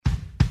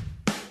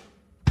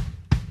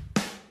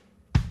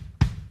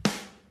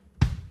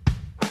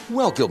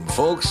Welcome,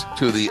 folks,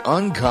 to The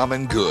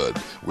Uncommon Good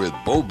with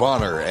Bo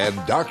Bonner and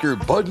Dr.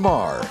 Bud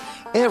Marr.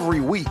 Every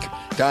week,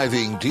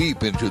 diving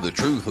deep into the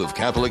truth of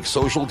Catholic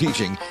social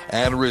teaching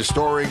and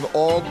restoring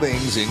all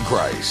things in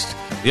Christ.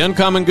 The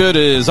Uncommon Good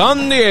is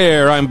on the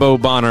air. I'm Bo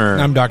Bonner.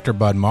 I'm Dr.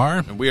 Bud Marr.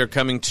 And we are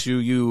coming to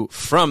you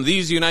from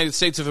these United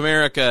States of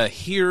America,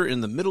 here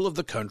in the middle of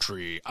the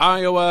country,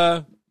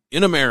 Iowa,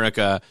 in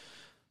America,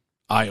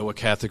 Iowa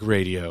Catholic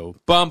Radio.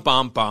 Bum,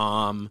 bum,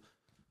 bum.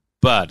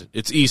 But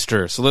it's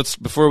Easter, so let's,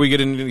 before we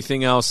get into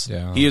anything else,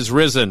 He is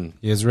risen.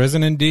 He is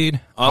risen indeed.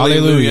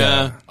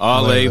 Alleluia.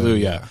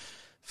 Alleluia.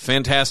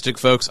 Fantastic,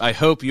 folks. I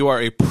hope you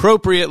are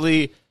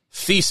appropriately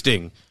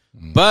feasting.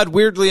 Bud,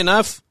 weirdly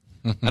enough,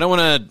 I don't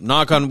want to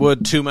knock on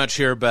wood too much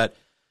here, but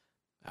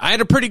I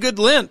had a pretty good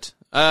Lent.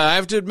 I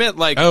have to admit,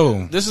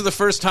 this is the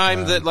first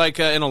time that,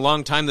 in a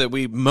long time that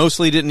we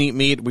mostly didn't eat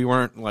meat. We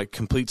weren't,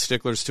 complete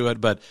sticklers to it,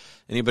 but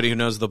anybody who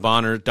knows the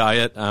Bonner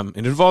diet,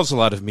 it involves a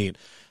lot of meat.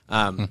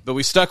 But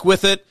we stuck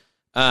with it.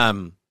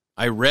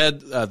 I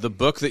read the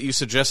book that you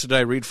suggested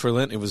I read for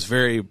Lent. It was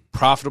very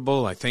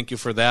profitable. I thank you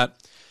for that.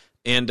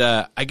 And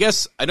I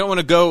guess I don't want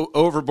to go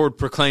overboard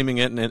proclaiming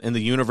it and the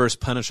universe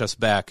punish us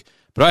back.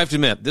 But I have to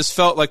admit, this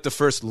felt like the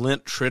first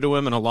Lent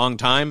Triduum in a long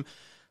time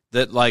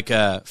that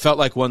felt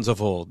like ones of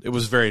old. It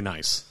was very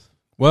nice.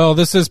 Well,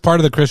 this is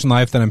part of the Christian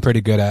life that I'm pretty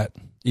good at,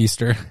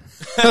 Easter.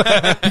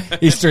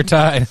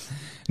 Eastertide.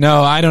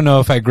 No, I don't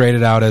know if I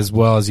graded out as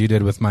well as you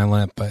did with my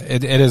Lent, but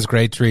it is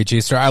great to reach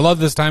Easter. I love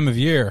this time of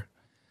year.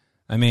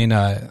 I mean,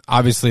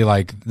 obviously,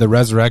 the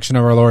resurrection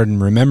of our Lord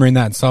and remembering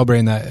that and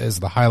celebrating that is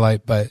the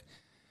highlight, but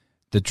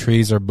the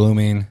trees are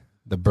blooming,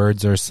 the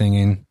birds are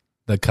singing,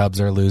 the Cubs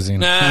are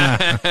losing.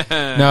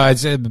 No,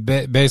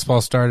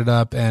 baseball started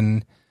up,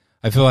 and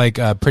I feel like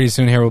pretty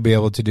soon here we'll be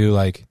able to do,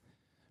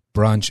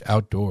 brunch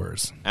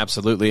outdoors.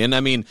 Absolutely. And I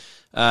mean,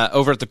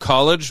 over at the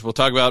college, we'll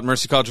talk about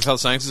Mercy College of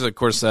Health Sciences. Of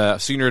course,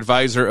 senior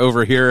advisor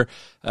over here,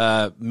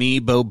 me,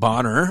 Bo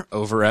Bonner,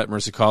 over at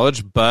Mercy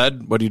College.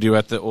 Bud, what do you do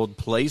at the old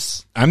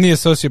place? I'm the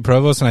associate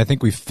provost, and I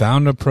think we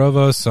found a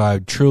provost, so I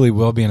truly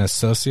will be an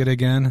associate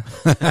again.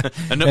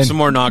 And some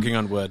more knocking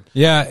on wood.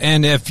 Yeah,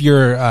 and if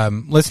you're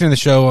listening to the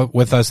show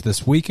with us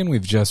this weekend,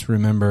 we've just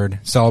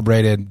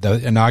celebrated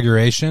the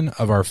inauguration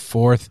of our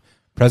fourth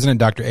president,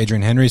 Dr.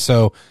 Adrian Henry.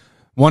 So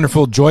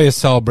wonderful, joyous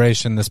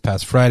celebration this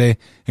past Friday,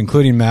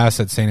 including Mass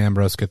at St.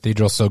 Ambrose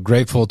Cathedral. So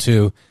grateful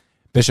to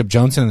Bishop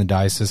Johnson and the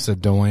Diocese of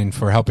Des Moines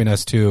for helping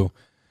us to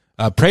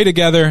pray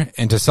together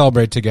and to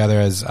celebrate together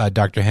as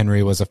Dr.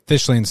 Henry was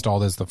officially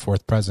installed as the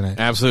fourth president.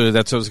 Absolutely.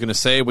 That's what I was going to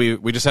say.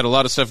 We just had a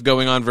lot of stuff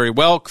going on very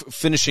well,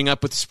 finishing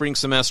up with the spring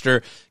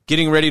semester,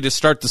 getting ready to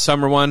start the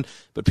summer one,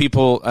 but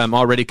people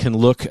already can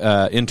look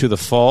into the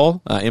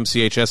fall,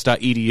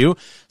 mchs.edu.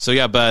 So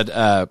yeah,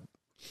 Bud,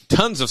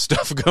 tons of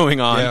stuff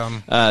going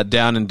on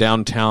down in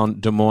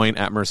downtown Des Moines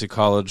at Mercy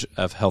College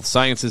of Health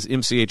Sciences,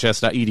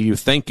 mchs.edu.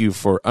 Thank you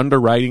for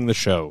underwriting the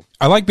show.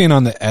 I like being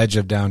on the edge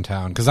of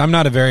downtown because I'm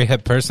not a very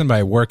hip person, but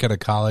I work at a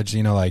college.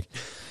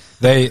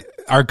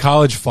 Our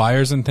college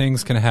flyers and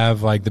things can have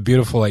the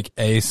beautiful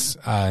ACE,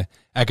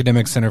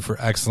 Academic Center for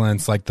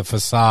Excellence, the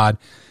facade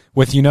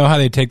with how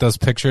they take those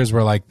pictures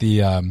where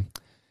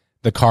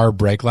the car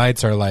brake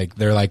lights are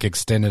they're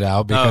extended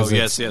out because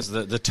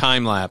the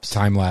time lapse.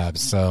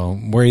 So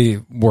we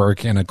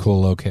work in a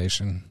cool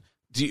location.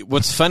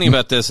 What's funny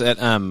about this?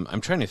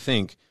 I'm trying to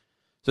think.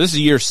 So this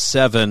is year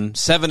seven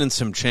and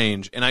some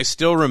change, and I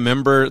still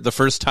remember the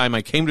first time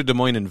I came to Des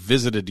Moines and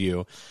visited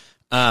you.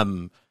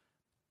 I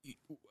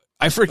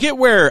forget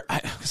where,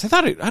 because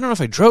I don't know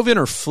if I drove in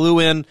or flew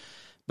in.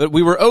 But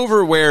we were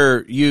over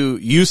where you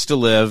used to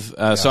live,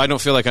 so I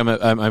don't feel like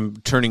I'm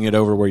turning it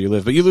over where you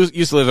live. But you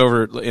used to live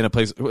over in a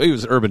place. It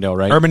was Urbandale,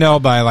 right? Urbandale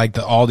by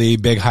the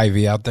Aldi big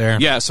Hy-Vee out there.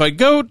 Yeah, so I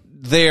go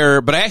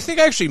there, but I think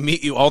I actually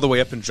meet you all the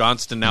way up in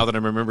Johnston. Now that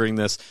I'm remembering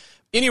this.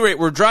 Any rate,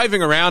 we're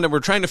driving around and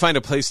we're trying to find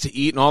a place to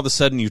eat, and all of a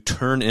sudden you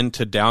turn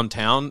into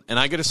downtown, and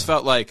I just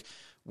felt like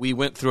we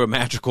went through a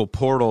magical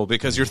portal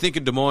because you're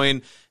thinking Des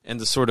Moines and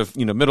the sort of,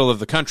 middle of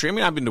the country. I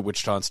mean, I've been to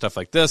Wichita and stuff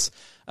like this,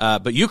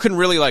 but you can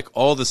really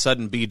all of a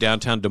sudden be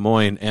downtown Des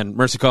Moines, and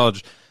Mercy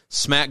College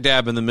smack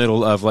dab in the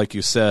middle of, like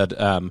you said,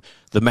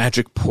 the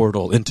magic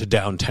portal into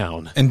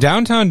downtown. And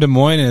downtown Des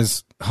Moines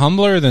is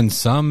humbler than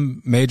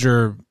some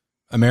major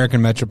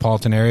American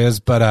metropolitan areas,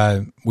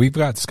 but we've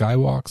got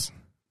skywalks.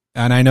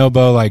 And I know,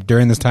 Bo,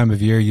 during this time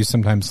of year, you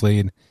sometimes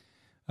lead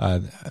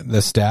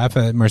the staff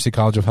at Mercy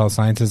College of Health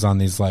Sciences on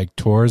these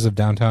tours of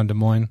downtown Des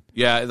Moines.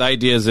 Yeah, the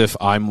idea is if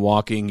I'm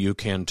walking, you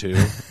can too.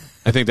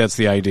 I think that's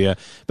the idea.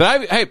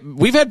 But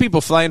we've had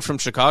people flying from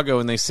Chicago,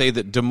 and they say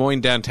that Des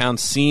Moines downtown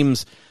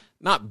seems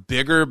not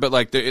bigger,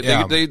 but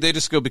they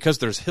just go, because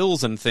there's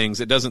hills and things,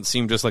 it doesn't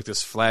seem just like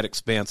this flat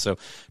expanse. So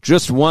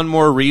just one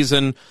more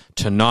reason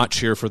to not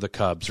cheer for the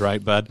Cubs,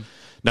 right, Bud?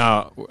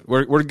 Now,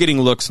 we're getting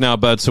looks now,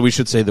 Bud, so we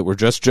should say that we're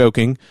just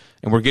joking,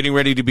 and we're getting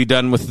ready to be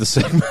done with the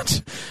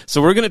segment.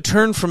 So we're going to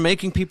turn from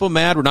making people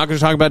mad. We're not going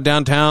to talk about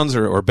downtowns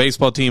or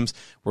baseball teams.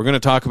 We're going to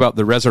talk about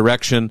the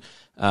resurrection.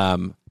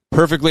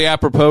 Perfectly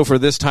apropos for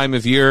this time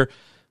of year.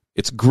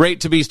 It's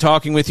great to be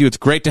talking with you. It's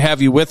great to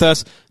have you with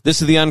us.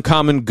 This is The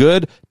Uncommon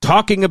Good,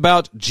 talking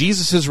about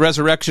Jesus'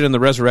 resurrection and the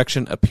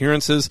resurrection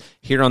appearances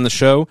here on the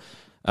show.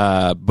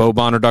 Bo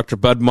Bonner, Dr.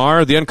 Bud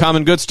Marr, The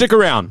Uncommon Good. Stick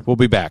around. We'll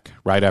be back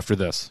right after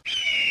this.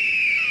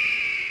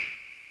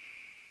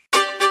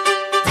 We're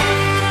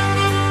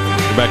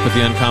back with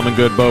The Uncommon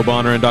Good, Bo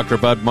Bonner and Dr.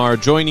 Bud Marr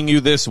joining you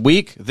this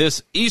week,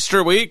 this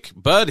Easter week.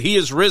 Bud, he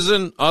is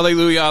risen.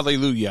 Alleluia,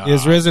 alleluia. He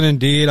is risen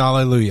indeed.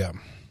 Alleluia.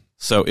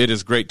 So it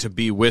is great to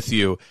be with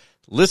you.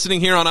 Listening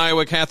here on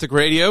Iowa Catholic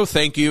Radio,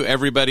 thank you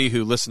everybody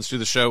who listens to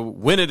the show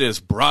when it is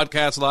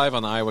broadcast live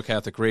on the Iowa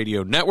Catholic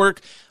Radio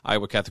Network,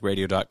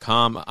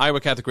 iowacatholicradio.com, Iowa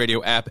Catholic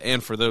Radio app,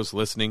 and for those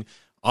listening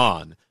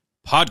on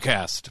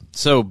podcast.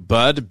 So,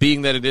 Bud,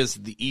 being that it is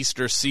the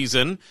Easter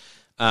season,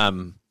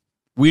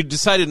 we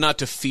decided not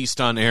to feast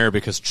on air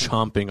because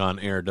chomping on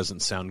air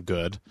doesn't sound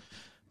good.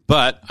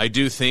 But I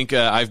do think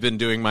I've been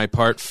doing my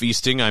part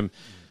feasting. I'm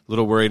a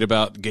little worried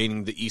about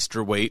gaining the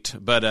Easter weight,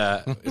 but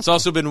it's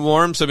also been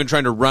warm, so I've been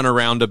trying to run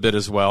around a bit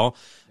as well.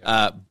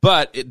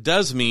 But it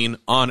does mean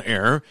on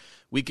air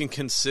we can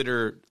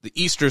consider the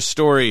Easter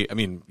story. I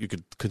mean, you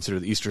could consider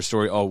the Easter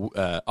story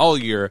all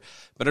year,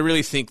 but I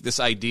really think this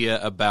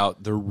idea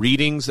about the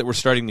readings that we're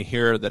starting to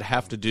hear that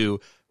have to do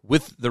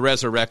with the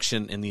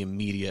resurrection and the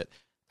immediate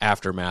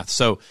aftermath.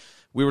 So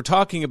we were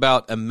talking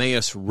about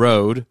Emmaus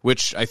Road,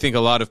 which I think a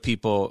lot of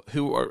people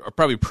who are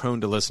probably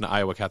prone to listen to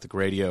Iowa Catholic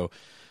Radio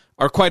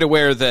are quite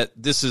aware that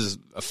this is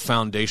a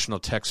foundational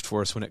text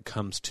for us when it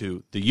comes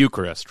to the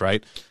Eucharist,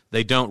 right?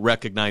 They don't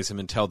recognize him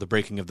until the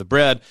breaking of the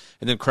bread,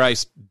 and then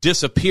Christ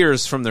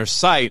disappears from their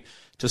sight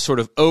to sort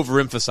of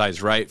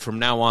overemphasize, right? From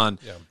now on,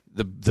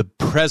 the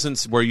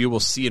presence where you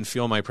will see and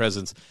feel my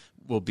presence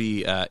will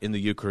be in the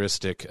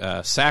Eucharistic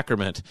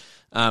sacrament.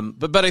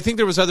 But I think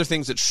there was other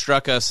things that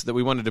struck us that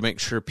we wanted to make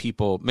sure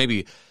people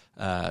maybe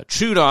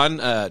chewed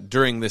on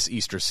during this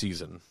Easter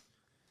season.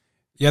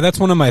 Yeah, that's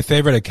one of my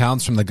favorite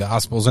accounts from the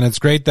Gospels, and it's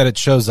great that it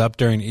shows up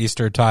during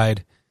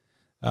Eastertide.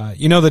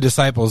 The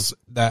disciples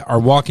that are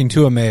walking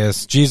to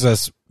Emmaus,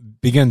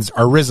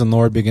 our risen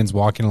Lord begins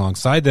walking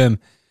alongside them,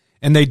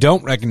 and they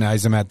don't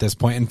recognize him at this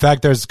point. In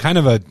fact, there's kind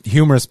of a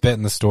humorous bit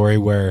in the story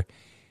where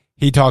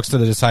he talks to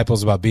the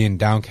disciples about being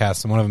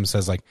downcast, and one of them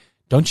says, like,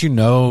 don't you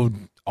know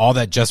all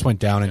that just went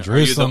down in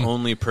Jerusalem? Are you the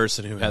only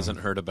person who hasn't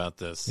heard about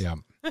this? Yeah.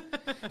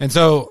 And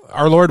so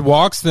our Lord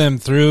walks them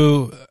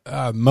through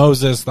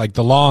Moses, like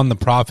the law and the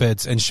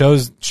prophets, and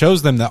shows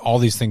them that all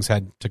these things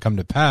had to come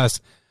to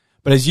pass.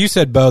 But as you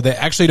said, Bo, they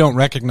actually don't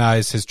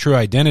recognize his true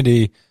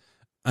identity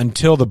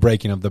until the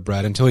breaking of the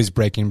bread, until he's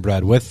breaking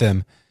bread with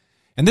them.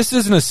 And this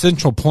is an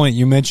essential point.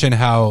 You mentioned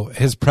how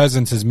his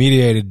presence is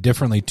mediated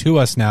differently to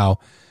us now.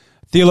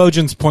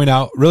 Theologians point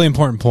out, really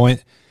important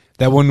point,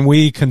 that when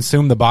we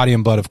consume the body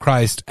and blood of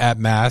Christ at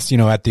Mass,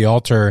 at the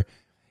altar,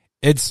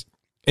 it's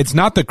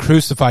not the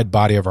crucified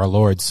body of our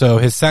Lord. So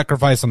his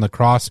sacrifice on the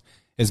cross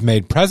is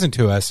made present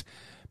to us,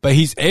 but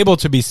he's able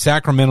to be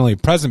sacramentally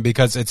present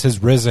because it's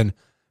his risen,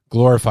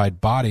 glorified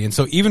body. And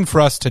so even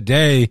for us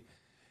today,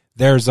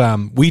 there's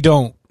we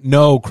don't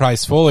know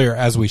Christ fully or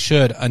as we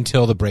should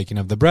until the breaking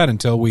of the bread,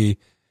 until we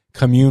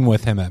commune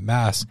with him at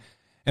Mass.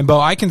 And Bo,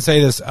 I can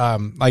say this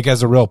like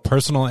as a real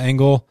personal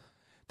angle,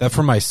 that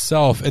for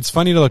myself, it's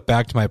funny to look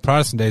back to my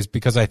Protestant days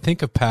because I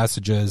think of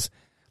passages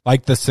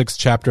like the 6th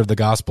chapter of the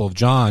Gospel of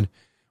John,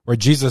 where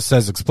Jesus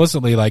says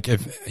explicitly, like,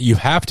 if you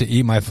have to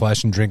eat my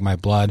flesh and drink my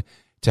blood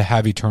to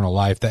have eternal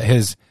life, that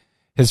his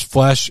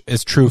flesh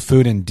is true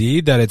food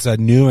indeed, that it's a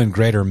new and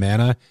greater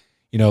manna.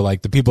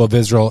 Like the people of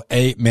Israel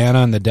ate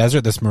manna in the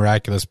desert, this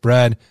miraculous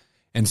bread,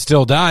 and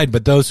still died,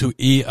 but those who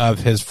eat of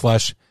his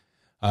flesh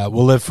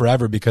will live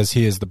forever because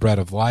he is the bread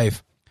of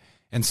life.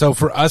 And so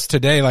for us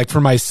today, like for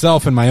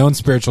myself in my own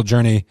spiritual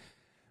journey,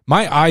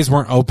 my eyes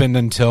weren't opened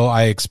until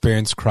I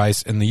experienced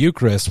Christ in the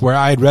Eucharist, where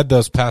I had read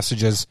those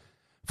passages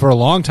for a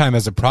long time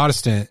as a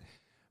Protestant,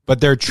 but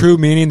their true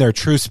meaning, their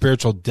true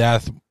spiritual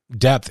depth,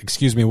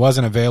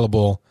 wasn't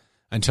available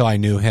until I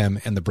knew him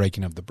in the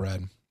breaking of the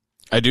bread.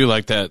 I do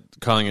like that,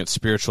 calling it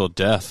spiritual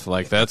death.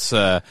 Like that's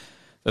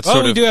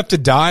we do have to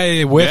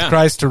die with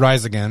Christ to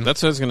rise again.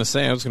 That's what I was going to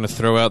say. I was going to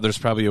throw out there's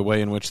probably a way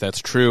in which that's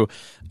true.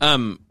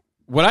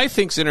 What I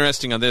think is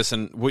interesting on this,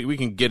 and we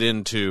can get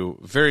into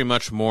very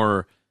much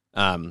more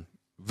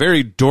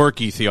very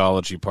dorky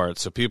theology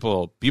parts, so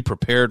people be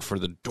prepared for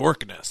the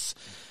dorkness.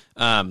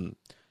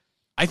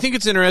 I think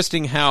it's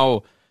interesting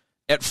how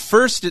at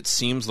first it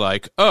seems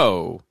like,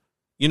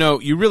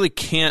 you really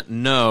can't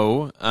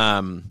know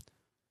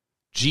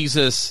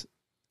Jesus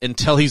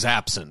until he's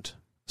absent.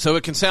 So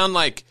it can sound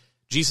like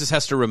Jesus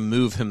has to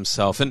remove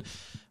himself. And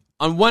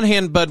on one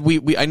hand, Bud,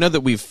 I know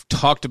that we've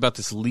talked about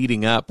this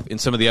leading up in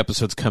some of the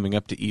episodes coming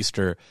up to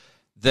Easter,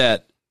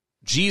 that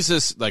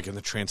Jesus, like in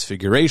the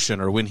Transfiguration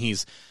or when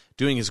he's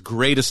doing his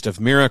greatest of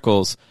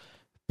miracles,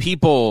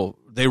 people,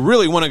 they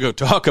really want to go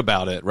talk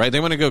about it, right? They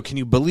want to go, can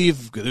you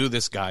believe who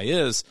this guy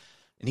is?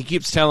 And he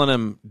keeps telling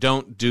them,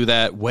 don't do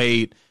that,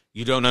 wait,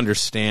 you don't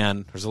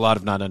understand. There's a lot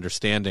of not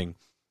understanding.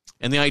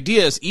 And the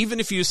idea is, even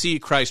if you see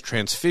Christ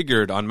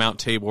transfigured on Mount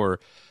Tabor,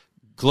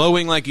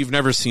 glowing like you've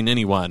never seen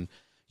anyone.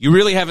 You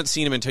really haven't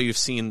seen him until you've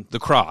seen the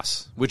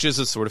cross, which is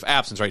a sort of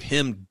absence, right?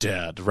 Him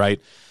dead,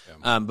 right?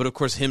 Yeah. But of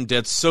course, him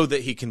dead so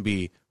that he can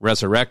be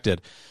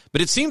resurrected.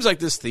 But it seems like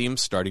this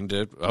theme's starting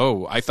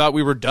to, I thought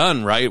we were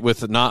done, right,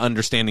 with not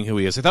understanding who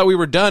he is. I thought we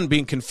were done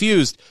being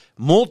confused.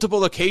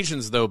 Multiple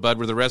occasions, though, Bud,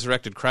 where the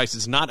resurrected Christ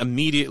is not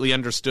immediately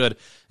understood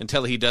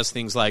until he does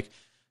things like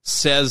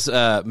says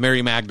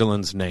Mary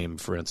Magdalene's name,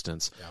 for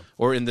instance,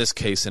 or in this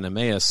case in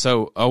Emmaus.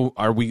 So,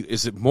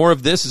 is it more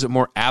of this? Is it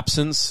more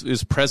absence?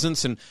 Is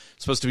presence and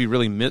supposed to be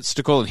really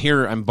mystical? And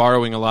here I'm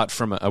borrowing a lot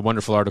from a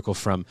wonderful article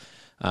from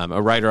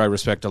a writer I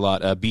respect a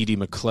lot, B.D.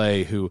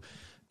 McClay, who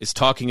is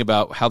talking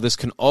about how this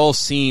can all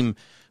seem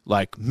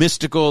like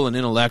mystical and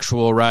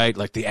intellectual, right?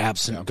 Like the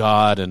absent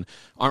God, and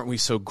aren't we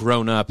so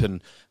grown up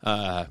and,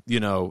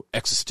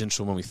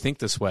 existential when we think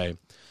this way?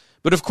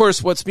 But of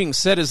course, what's being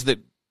said is that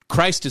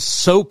Christ is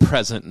so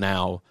present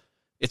now,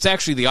 it's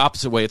actually the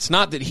opposite way. It's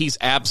not that he's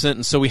absent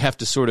and so we have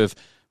to sort of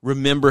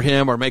remember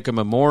him or make a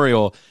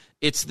memorial.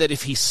 It's that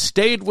if he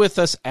stayed with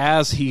us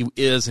as he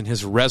is in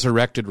his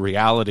resurrected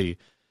reality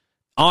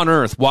on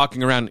earth,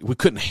 walking around, we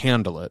couldn't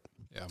handle it.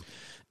 Yeah.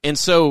 And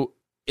so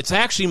it's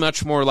actually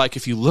much more like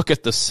if you look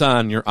at the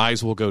sun, your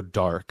eyes will go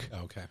dark.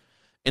 Okay.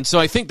 And so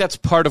I think that's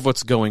part of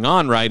what's going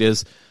on, right,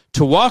 is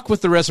to walk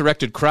with the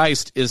resurrected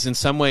Christ is in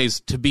some ways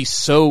to be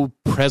so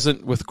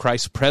present with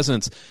Christ's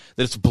presence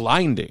that it's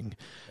blinding.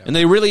 Yeah. And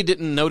they really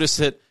didn't notice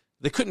it.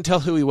 They couldn't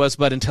tell who he was,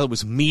 but until it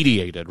was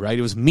mediated, right?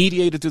 It was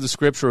mediated through the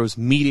scripture. It was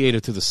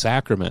mediated through the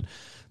sacrament.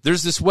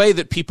 There's this way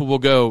that people will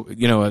go,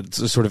 it's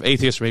a sort of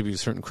atheist or maybe a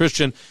certain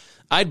Christian.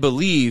 I'd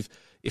believe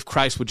if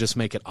Christ would just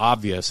make it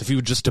obvious, if he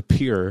would just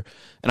appear.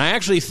 And I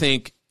actually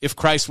think if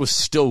Christ was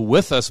still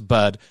with us,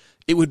 Bud,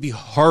 it would be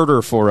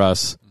harder for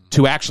us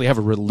to actually have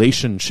a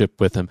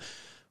relationship with him.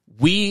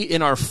 We,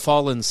 in our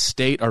fallen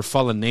state, our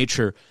fallen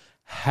nature,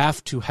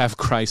 have to have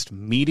Christ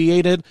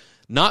mediated,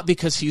 not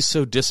because he's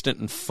so distant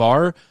and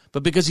far,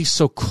 but because he's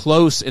so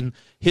close and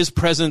his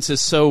presence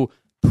is so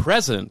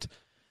present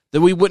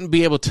that we wouldn't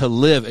be able to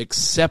live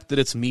except that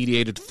it's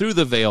mediated through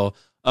the veil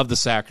of the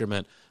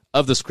sacrament,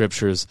 of the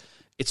scriptures.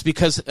 It's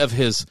because of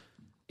his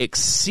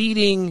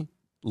exceeding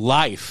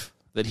life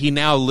that he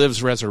now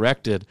lives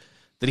resurrected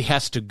that he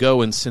has to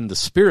go and send the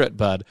Spirit,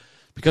 Bud,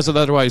 because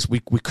otherwise we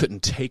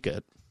couldn't take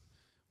it.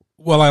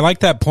 Well, I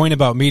like that point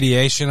about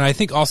mediation. I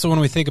think also when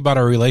we think about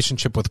our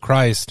relationship with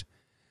Christ,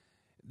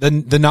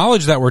 the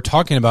knowledge that we're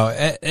talking about,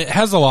 it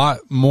has a lot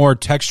more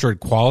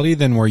textured quality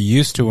than we're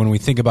used to when we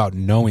think about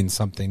knowing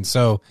something.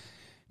 So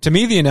to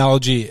me, the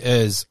analogy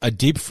is a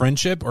deep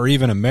friendship or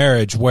even a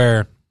marriage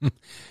where,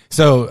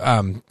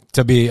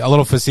 to be a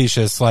little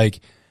facetious, like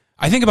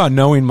I think about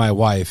knowing my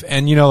wife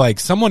and, like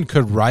someone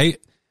could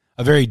write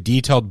a very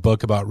detailed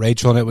book about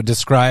Rachel and it would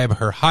describe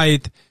her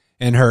height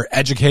and her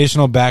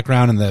educational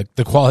background and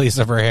the qualities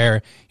of her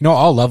hair,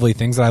 all lovely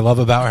things that I love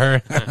about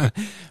her.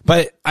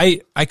 But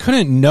I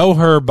couldn't know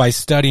her by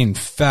studying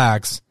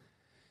facts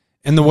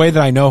in the way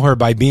that I know her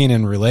by being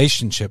in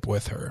relationship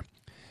with her.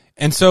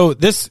 And so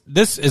this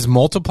is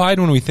multiplied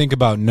when we think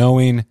about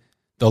knowing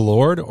the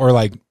Lord or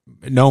like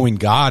knowing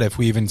God, if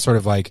we even sort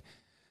of like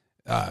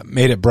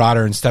made it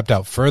broader and stepped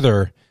out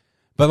further.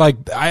 But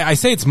like I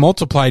say it's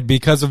multiplied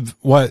because of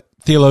what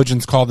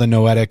theologians call the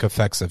noetic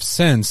effects of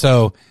sin.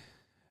 So,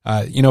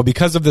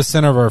 because of the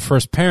sin of our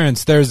first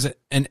parents, there's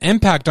an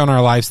impact on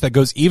our lives that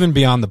goes even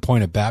beyond the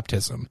point of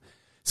baptism.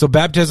 So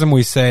baptism,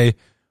 we say,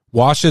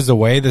 washes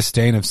away the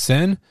stain of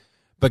sin,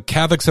 but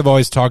Catholics have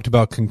always talked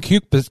about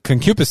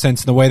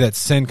concupiscence in the way that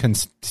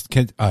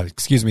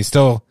sin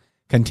still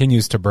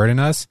continues to burden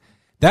us.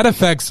 That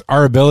affects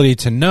our ability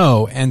to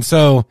know. And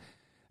so,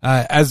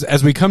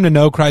 as we come to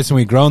know Christ and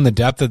we grow in the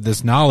depth of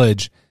this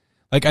knowledge,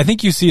 like I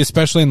think you see,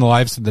 especially in the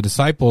lives of the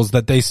disciples,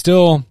 that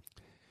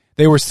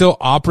they were still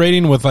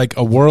operating with like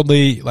a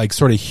worldly, like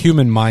sort of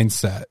human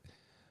mindset.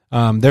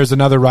 There's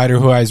another writer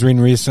who I was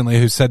reading recently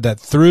who said that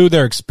through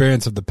their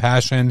experience of the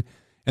passion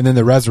and then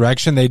the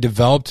resurrection, they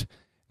developed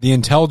the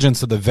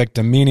intelligence of the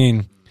victim,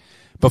 meaning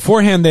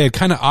beforehand they had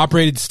kind of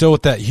operated still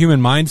with that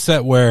human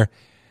mindset where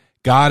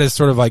God is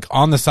sort of like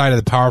on the side of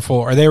the powerful,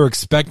 or they were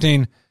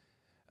expecting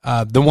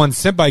the one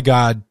sent by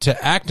God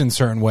to act in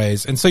certain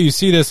ways. And so you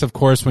see this, of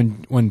course,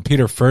 when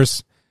Peter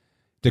first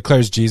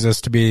declares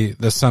Jesus to be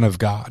the Son of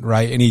God,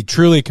 right? And he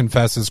truly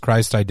confesses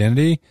Christ's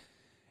identity.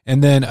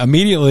 And then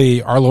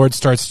immediately our Lord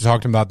starts to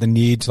talk to him about the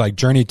need to like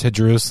journey to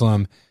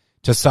Jerusalem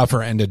to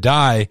suffer and to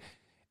die.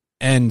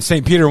 And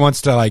St. Peter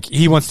wants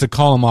to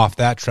call him off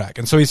that track.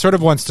 And so he sort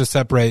of wants to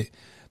separate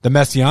the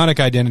messianic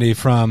identity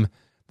from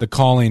the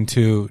calling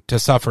to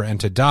suffer and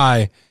to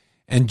die.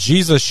 And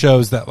Jesus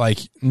shows that, like,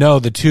 no,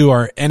 the two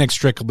are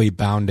inextricably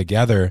bound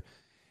together.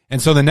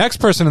 And so the next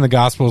person in the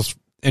Gospels,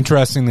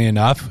 interestingly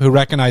enough, who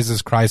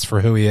recognizes Christ for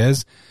who he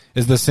is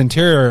the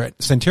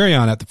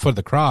centurion at the foot of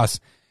the cross.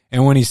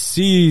 And when he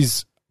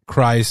sees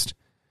Christ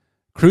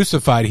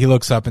crucified, he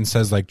looks up and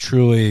says, like,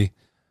 truly,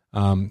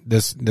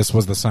 this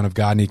was the Son of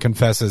God. And he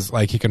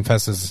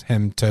confesses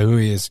him to who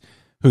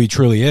he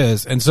truly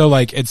is. And so,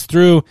 like, it's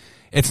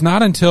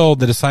not until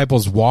the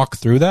disciples walk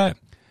through that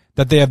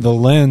that they have the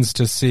lens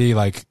to see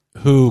like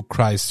who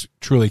Christ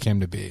truly came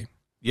to be.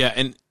 Yeah,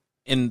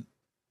 and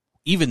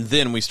even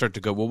then we start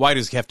to go, well, why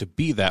does he have to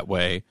be that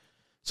way?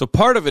 So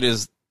part of it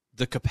is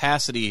the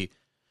capacity.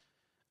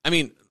 I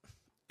mean,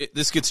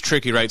 this gets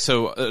tricky, right?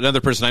 So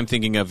another person I'm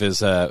thinking of is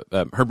Herbert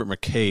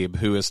McCabe,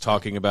 who is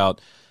talking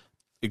about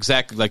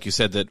exactly like you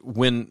said, that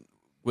when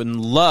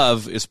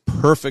love is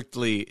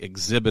perfectly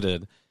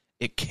exhibited,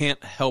 it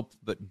can't help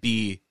but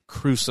be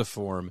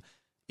cruciform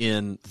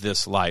in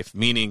this life,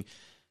 meaning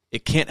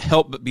it can't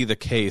help but be the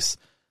case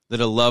that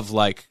a love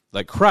like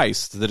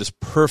Christ, that is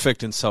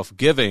perfect and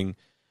self-giving,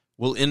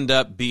 will end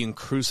up being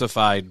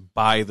crucified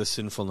by the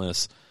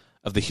sinfulness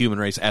of the human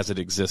race as it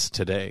exists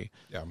today.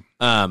 Yeah.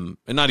 And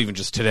not even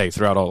just today,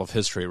 throughout all of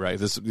history, right?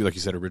 This, like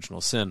you said,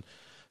 original sin.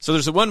 So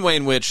there's a one way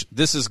in which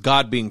this is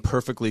God being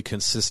perfectly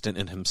consistent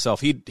in himself.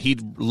 He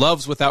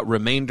loves without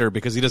remainder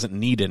because he doesn't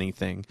need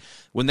anything.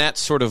 When that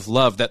sort of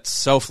love, that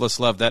selfless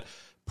love, that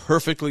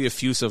perfectly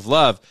effusive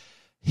love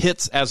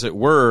hits, as it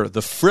were,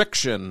 the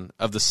friction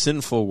of the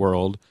sinful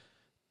world,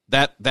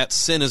 that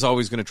sin is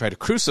always going to try to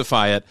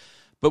crucify it.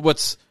 But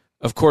what's,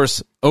 of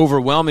course,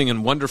 overwhelming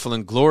and wonderful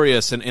and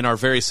glorious in our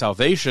very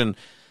salvation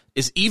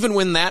is even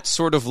when that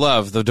sort of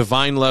love, the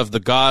divine love, the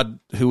God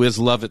who is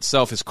love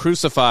itself, is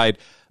crucified,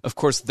 of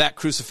course, that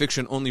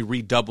crucifixion only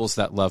redoubles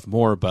that love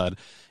more, bud.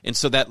 And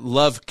so that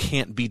love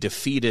can't be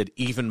defeated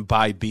even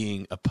by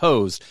being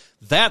opposed.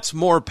 That's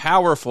more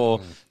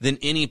powerful than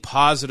any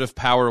positive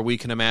power we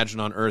can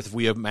imagine on earth if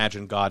we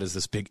imagine God as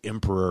this big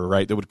emperor,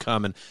 right, that would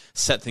come and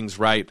set things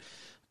right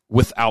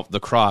without the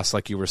cross,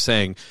 like you were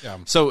saying. Yeah.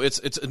 So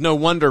it's no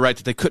wonder, right,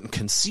 that they couldn't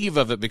conceive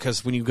of it,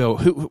 because when you go,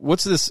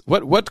 what's this?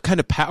 What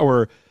kind of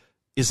power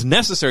is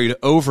necessary to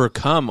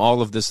overcome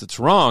all of this that's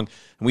wrong?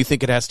 And we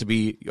think it has to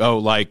be,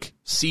 like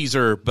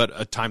Caesar,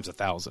 but times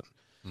 1,000.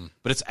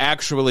 But it's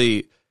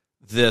actually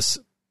this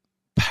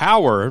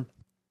power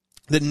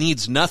that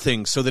needs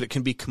nothing so that it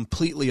can be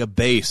completely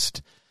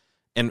abased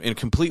and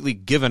completely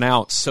given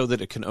out so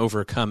that it can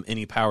overcome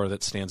any power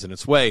that stands in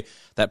its way,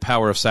 that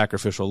power of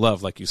sacrificial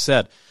love, like you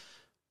said.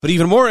 But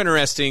even more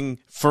interesting,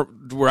 for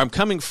where I'm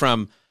coming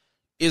from,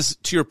 is,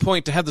 to your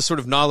point, to have the sort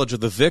of knowledge of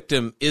the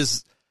victim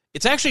is,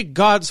 it's actually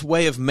God's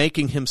way of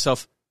making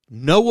himself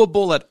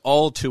knowable at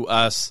all to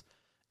us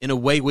in a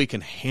way we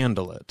can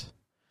handle it.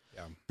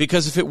 Yeah.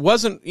 Because if it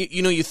wasn't,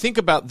 you think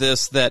about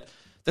this,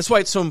 that's why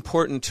it's so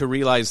important to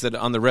realize that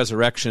on the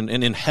resurrection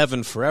and in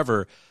heaven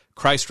forever,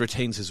 Christ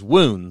retains his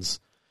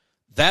wounds.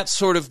 That's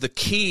sort of the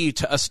key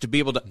to us to be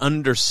able to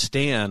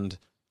understand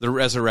the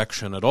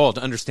resurrection at all,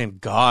 to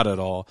understand God at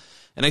all.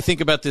 And I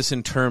think about this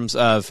in terms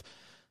of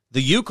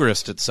the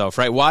Eucharist itself,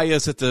 right? Why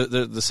is it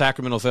the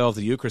sacramental veil of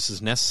the Eucharist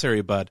is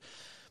necessary, bud?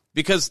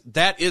 Because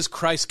that is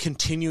Christ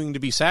continuing to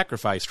be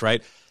sacrificed,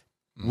 right?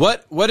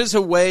 What is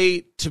a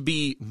way to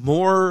be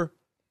more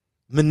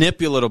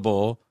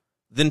manipulatable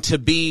than to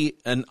be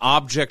an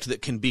object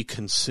that can be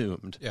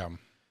consumed? Yeah.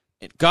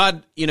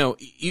 God,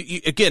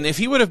 again, if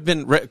he would have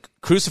been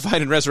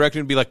crucified and resurrected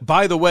and be like,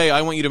 by the way,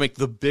 I want you to make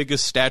the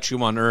biggest statue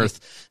on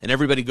earth and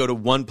everybody go to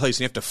one place and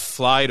you have to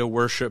fly to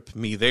worship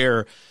me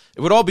there,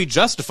 it would all be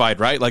justified,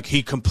 right? Like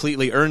he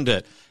completely earned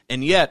it.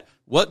 And yet,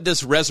 what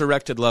does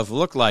resurrected love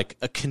look like?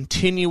 A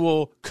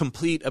continual,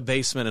 complete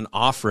abasement and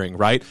offering,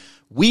 right?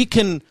 We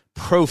can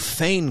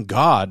profane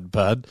God,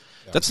 bud.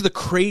 Yeah. That's the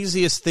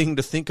craziest thing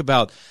to think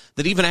about,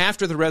 that even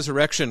after the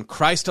resurrection,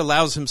 Christ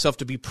allows himself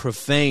to be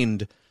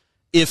profaned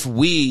if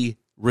we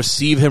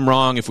receive him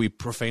wrong, if we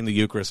profane the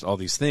Eucharist, all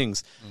these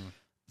things.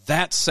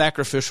 That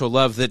sacrificial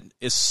love that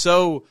is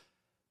so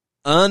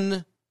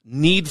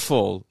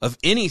unneedful of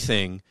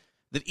anything,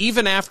 that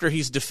even after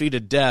he's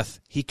defeated death,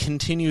 he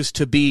continues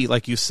to be,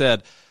 like you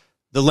said,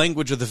 the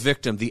language of the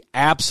victim, the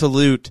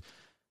absolute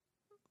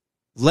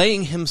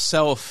laying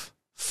himself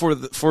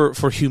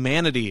for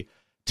humanity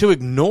to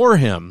ignore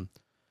him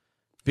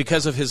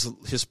because of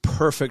his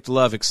perfect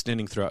love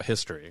extending throughout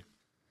history.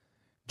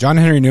 John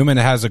Henry Newman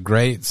has a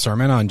great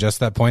sermon on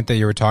just that point that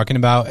you were talking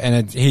about,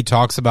 and he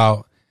talks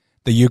about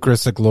the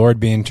Eucharistic Lord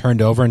being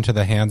turned over into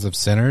the hands of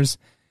sinners,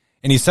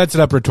 and he sets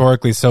it up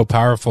rhetorically so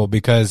powerful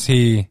because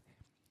he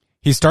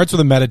starts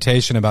with a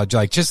meditation about,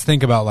 like, just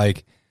think about,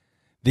 like,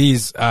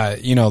 these,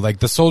 like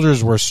the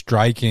soldiers were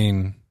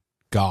striking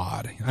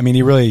God. I mean,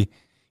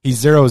 he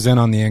zeroes in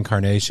on the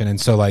incarnation, and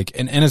so, like,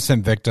 an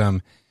innocent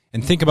victim,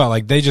 and think about,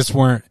 like,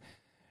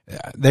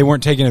 they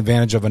weren't taking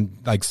advantage of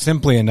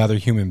simply another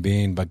human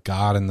being, but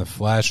God in the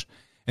flesh.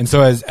 And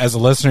so as a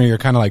listener, you're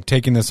kind of like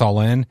taking this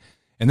all in.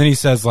 And then he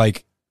says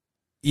like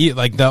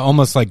the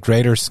almost like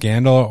greater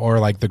scandal or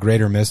like the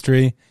greater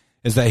mystery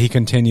is that he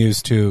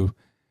continues to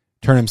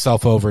turn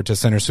himself over to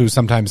sinners who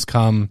sometimes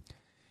come,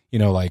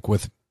 like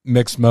with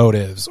mixed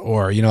motives,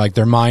 or, like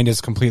their mind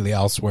is completely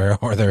elsewhere,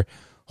 or they're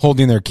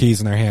holding their keys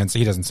in their hands.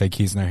 He doesn't say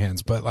keys in their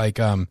hands, but like,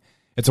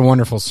 it's a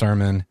wonderful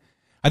sermon.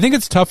 I think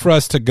it's tough for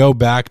us to go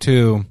back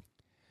to,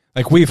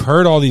 like, we've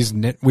heard all these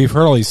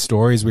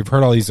stories, we've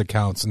heard all these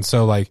accounts, and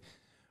so like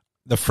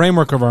the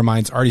framework of our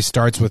minds already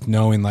starts with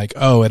knowing like,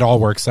 it all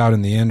works out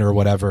in the end or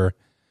whatever.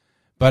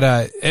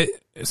 But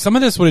some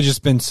of this would have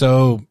just been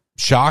so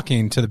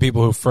shocking to the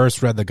people who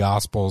first read the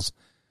Gospels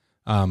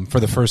for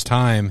the first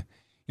time.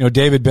 You know,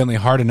 David Bentley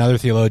Hart, another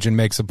theologian,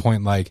 makes a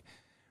point like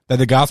that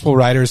the Gospel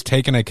writers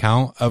take an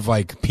account of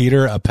like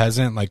Peter, a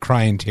peasant, like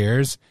crying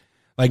tears.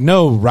 Like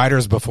no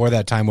writers before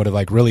that time would have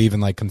like really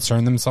even like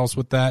concerned themselves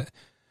with that.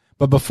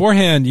 But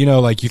beforehand, you know,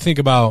 like you think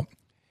about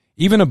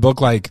even a book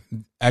like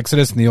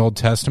Exodus in the Old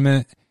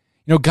Testament,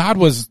 you know,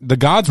 the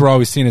gods were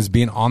always seen as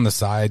being on the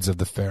sides of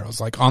the pharaohs,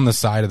 like on the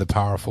side of the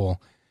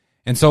powerful.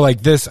 And so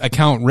like this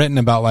account written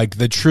about like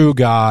the true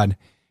God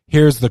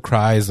hears the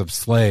cries of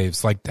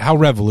slaves, like how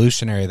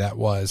revolutionary that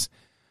was.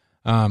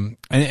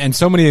 And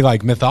so many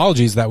like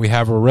mythologies that we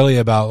have were really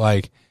about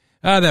like,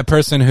 that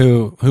person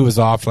who was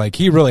off, like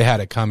he really had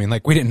it coming.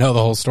 Like we didn't know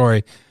the whole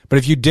story, but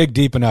if you dig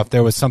deep enough,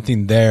 there was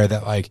something there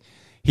that like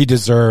he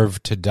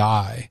deserved to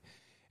die.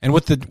 And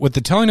with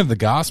the telling of the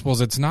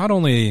Gospels, it's not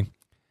only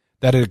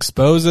that it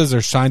exposes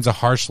or shines a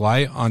harsh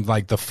light on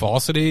like the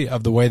falsity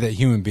of the way that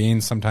human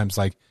beings sometimes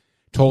like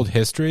told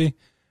history,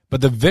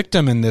 but the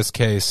victim in this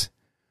case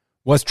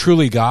was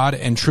truly God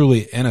and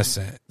truly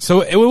innocent.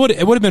 So it would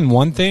have been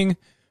one thing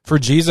for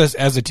Jesus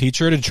as a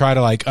teacher to try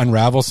to like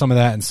unravel some of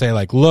that and say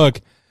like,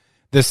 look,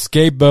 this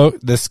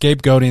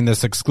scapegoating,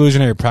 this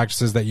exclusionary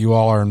practices that you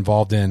all are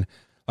involved in,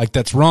 like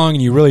that's wrong,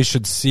 and you really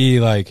should see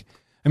like,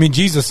 I mean,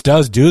 Jesus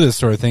does do this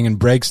sort of thing and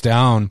breaks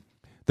down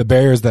the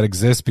barriers that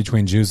exist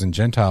between Jews and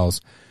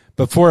Gentiles.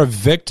 But for a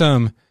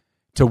victim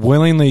to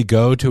willingly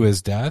go to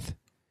his death,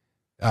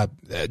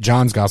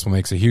 John's gospel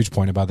makes a huge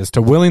point about this,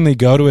 to willingly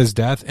go to his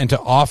death and to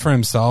offer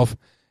himself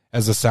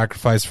as a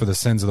sacrifice for the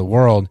sins of the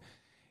world,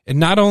 it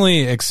not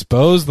only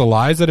exposed the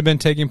lies that have been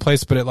taking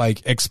place, but it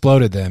like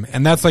exploded them.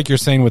 And that's like you're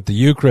saying with the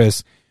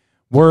Eucharist,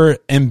 we're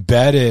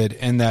embedded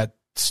in that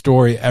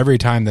story every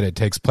time that it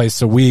takes place.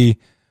 So we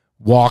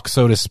walk,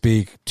 so to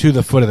speak, to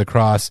the foot of the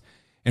cross,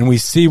 and we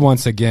see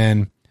once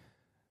again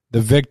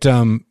the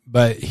victim,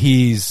 but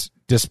he's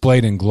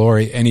displayed in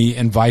glory, and he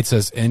invites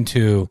us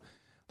into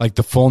like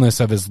the fullness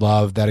of his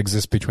love that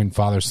exists between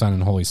Father, Son,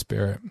 and Holy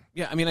Spirit.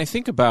 Yeah, I mean, I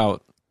think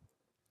about,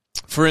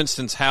 for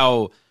instance,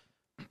 how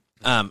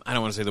I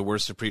don't want to say the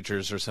worst of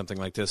preachers or something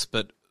like this,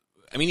 but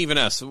I mean, even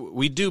us,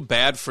 we do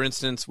bad, for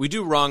instance, we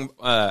do wrong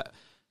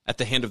at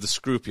the hand of the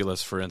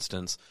scrupulous, for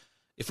instance.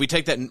 If we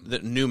take that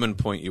Newman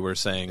point you were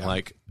saying, yeah.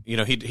 Like, you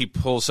know, he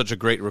pulls such a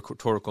great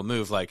rhetorical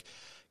move, like,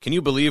 can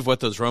you believe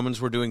what those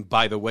Romans were doing?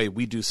 By the way,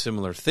 we do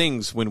similar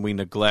things when we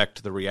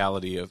neglect the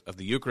reality of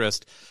the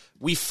Eucharist.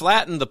 We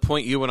flatten the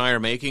point you and I are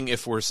making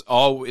if we're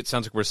all, it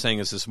sounds like we're saying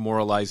is this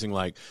moralizing,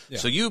 like, yeah.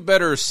 So you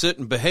better sit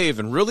and behave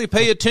and really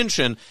pay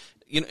attention.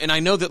 You know, and I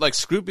know that like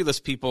scrupulous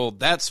people,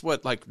 that's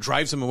what like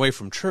drives them away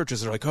from church,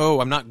 is they're like,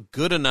 oh, I'm not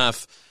good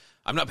enough.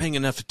 I'm not paying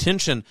enough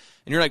attention.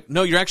 And you're like,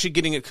 no, you're actually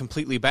getting it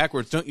completely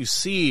backwards. Don't you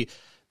see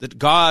that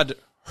God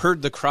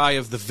heard the cry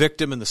of the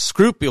victim and the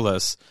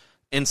scrupulous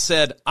and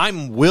said,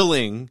 I'm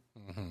willing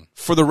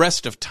for the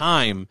rest of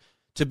time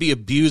to be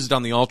abused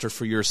on the altar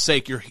for your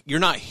sake. You're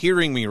not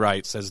hearing me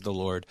right, says the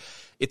Lord.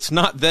 It's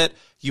not that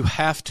you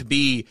have to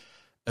be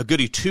a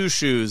goody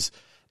two-shoes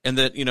and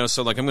that, you know,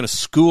 so like I'm going to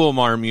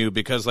school-marm you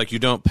because like you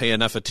don't pay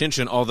enough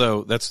attention,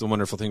 although that's the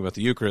wonderful thing about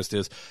the Eucharist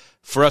is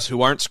for us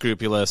who aren't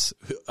scrupulous,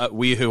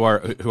 we who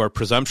are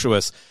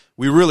presumptuous,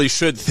 we really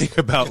should think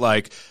about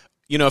like,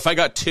 you know, if I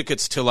got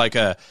tickets to like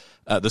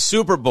the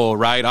Super Bowl,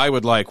 right, I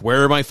would like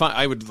wear my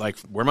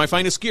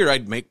finest gear.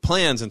 I'd make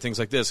plans and things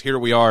like this. Here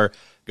we are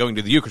going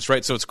to the Eucharist,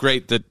 right? So it's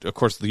great that, of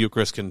course, the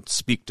Eucharist can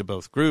speak to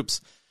both groups.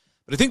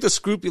 But I think the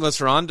scrupulous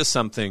are onto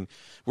something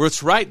where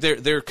it's right.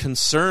 They're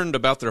concerned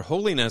about their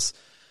holiness,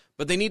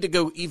 but they need to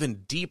go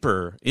even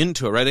deeper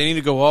into it, right? They need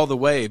to go all the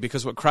way,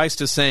 because what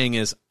Christ is saying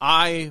is,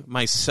 I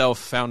myself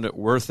found it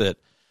worth it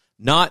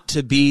not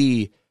to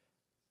be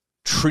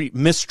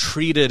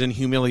mistreated and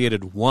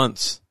humiliated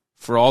once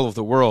for all of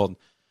the world,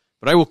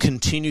 but I will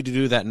continue to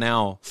do that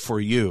now for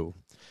you.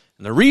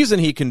 And the reason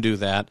he can do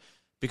that,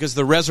 because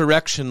the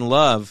resurrection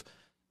love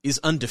is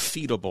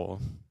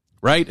undefeatable,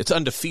 right? It's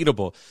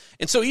undefeatable.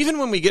 And so even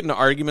when we get into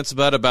arguments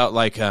about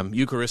like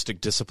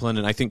Eucharistic discipline,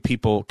 and I think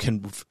people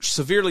can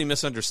severely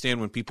misunderstand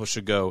when people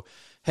should go,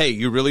 hey,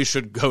 you really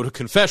should go to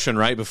confession,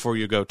 right, before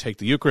you go take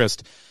the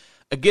Eucharist.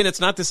 Again,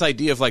 it's not this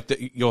idea of like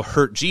that you'll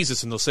hurt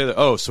Jesus and they'll say that,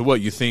 oh, so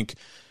what, you think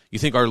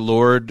our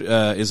Lord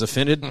is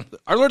offended?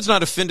 Our Lord's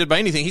not offended by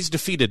anything. He's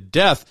defeated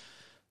death.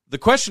 The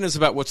question is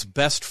about what's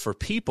best for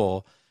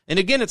people. And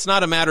again, it's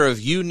not a matter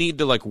of you need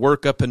to like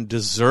work up and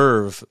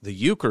deserve the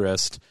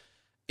Eucharist.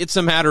 It's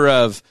a matter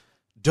of,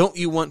 don't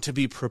you want to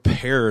be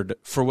prepared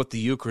for what the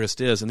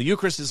Eucharist is? And the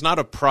Eucharist is not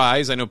a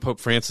prize. I know Pope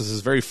Francis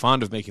is very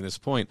fond of making this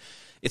point.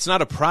 It's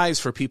not a prize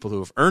for people who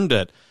have earned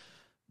it,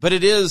 but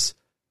it is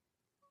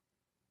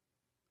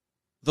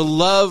the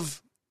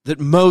love that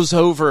mows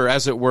over,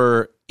 as it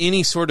were,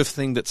 any sort of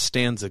thing that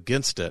stands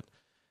against it.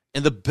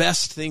 And the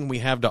best thing we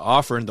have to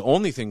offer, and the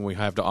only thing we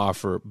have to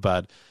offer,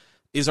 Bud,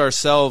 is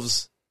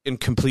ourselves in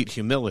complete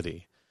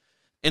humility.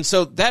 And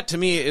so that, to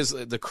me, is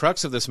the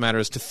crux of this matter,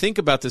 is to think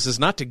about this is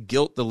not to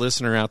guilt the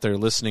listener out there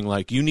listening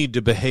like, you need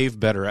to behave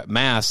better at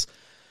Mass.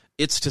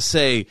 It's to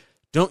say,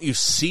 don't you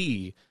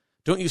see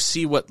don't you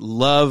see what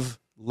love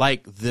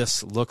like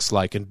this looks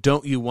like? And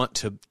don't you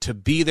want to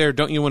be there?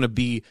 Don't you want to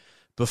be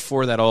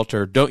before that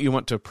altar? Don't you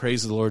want to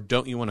praise the Lord?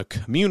 Don't you want to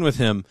commune with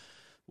him?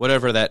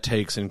 Whatever that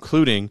takes,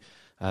 including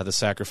the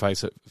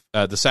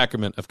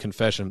sacrament of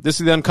confession. This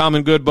is the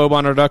Uncommon Good. Bo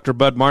Bonner, Dr.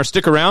 Bud Marr.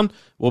 Stick around.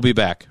 We'll be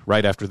back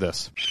right after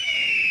this.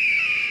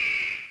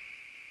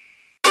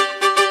 We're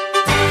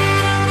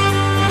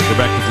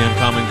back with the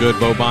Uncommon Good.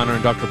 Bo Bonner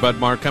and Dr. Bud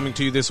Marr coming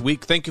to you this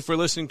week. Thank you for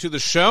listening to the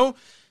show.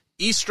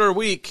 Easter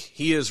week,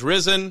 he is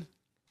risen.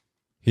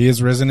 He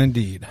is risen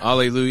indeed.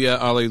 Alleluia,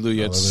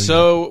 alleluia. It's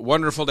so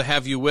wonderful to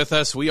have you with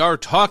us. We are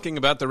talking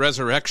about the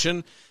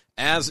resurrection,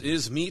 as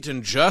is meet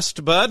and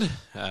just, Bud.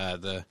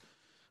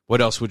 What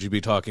else would you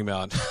be talking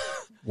about?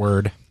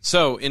 Word.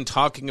 So, in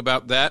talking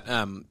about that,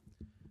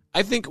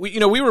 I think we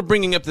were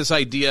bringing up this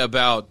idea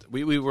about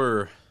we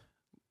were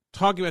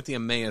talking about the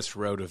Emmaus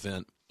Road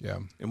event. Yeah.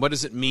 And what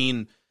does it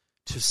mean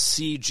to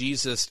see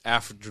Jesus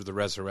after the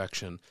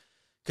resurrection?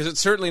 Because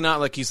it's certainly not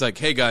like he's like,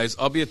 hey guys,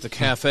 I'll be at the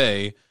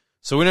cafe,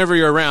 so whenever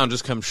you're around,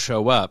 just come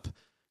show up.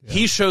 Yeah.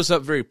 He shows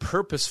up very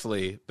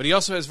purposefully, but he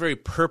also has very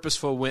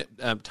purposeful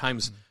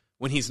times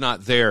when he's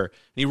not there. And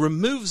he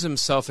removes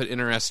himself in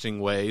interesting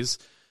ways.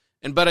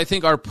 But I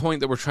think our point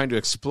that we're trying to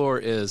explore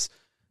is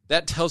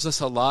that tells us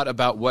a lot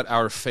about what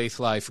our faith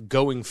life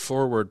going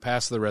forward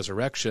past the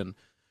resurrection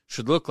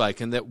should look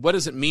like. And that what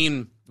does it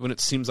mean when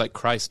it seems like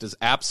Christ is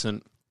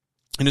absent?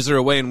 And is there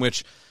a way in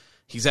which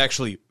he's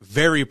actually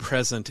very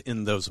present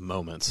in those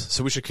moments?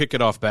 So we should kick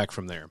it off back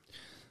from there.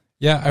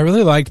 Yeah, I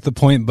really liked the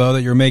point, Bo,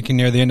 that you're making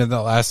near the end of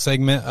that last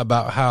segment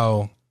about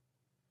how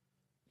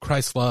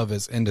Christ's love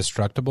is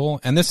indestructible.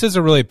 And this is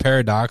a really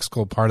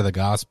paradoxical part of the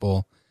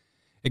gospel.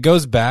 It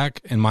goes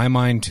back, in my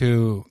mind,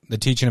 to the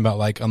teaching about,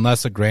 like,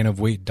 unless a grain of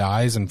wheat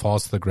dies and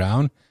falls to the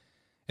ground,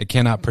 it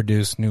cannot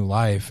produce new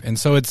life. And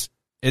so it's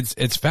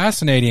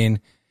fascinating.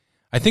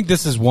 I think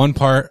this is one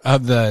part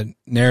of the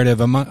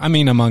narrative,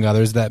 among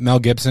others, that Mel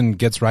Gibson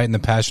gets right in The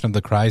Passion of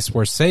the Christ,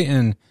 where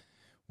Satan,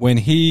 when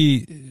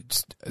he,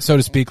 so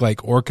to speak,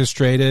 like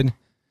orchestrated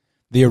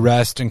the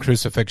arrest and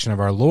crucifixion of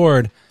our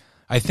Lord,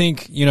 I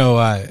think,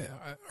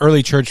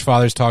 early church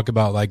fathers talk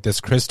about like this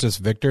Christus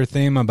Victor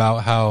theme, about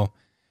how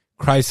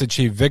Christ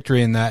achieved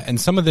victory in that. And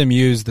some of them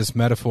use this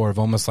metaphor of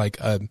almost like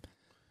a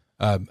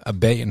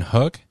bait and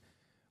hook,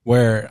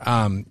 where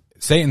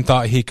Satan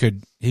thought he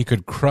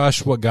could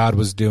crush what God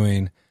was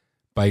doing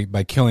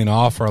by killing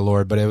off our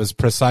Lord, but it was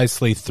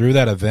precisely through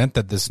that event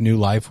that this new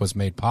life was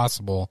made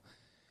possible.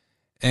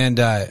 And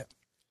I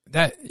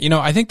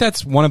think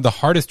that's one of the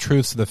hardest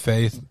truths of the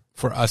faith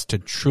for us to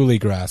truly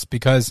grasp,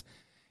 because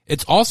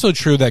it's also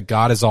true that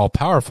God is all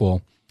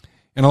powerful.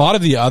 And a lot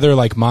of the other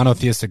like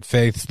monotheistic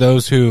faiths,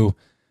 those who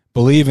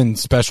believe in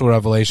special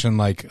revelation,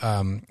 like,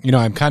 I'm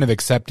kind of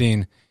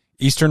accepting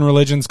Eastern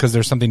religions because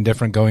there's something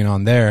different going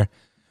on there.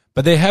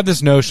 But they have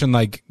this notion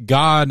like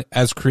God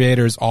as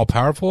creator is all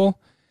powerful,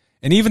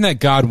 and even that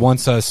God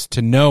wants us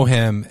to know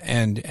him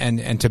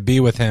and to be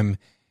with him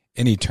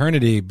in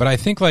eternity. But I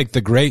think like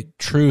the great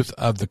truth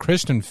of the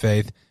Christian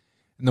faith,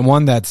 and the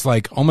one that's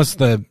like almost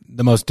the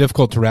most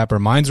difficult to wrap our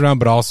minds around,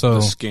 but also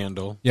the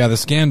scandal. Yeah, the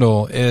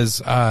scandal is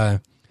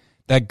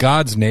that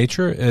God's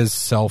nature is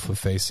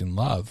self-effacing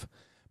love.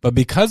 But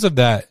because of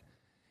that,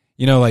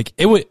 like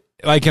it would,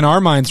 like in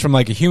our minds from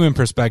like a human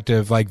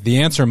perspective, like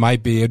the answer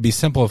might be, it'd be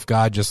simple if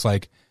God just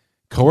like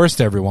coerced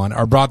everyone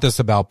or brought this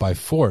about by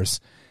force.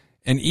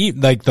 And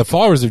like the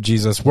followers of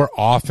Jesus, we're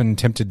often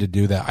tempted to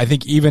do that. I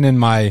think even in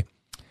my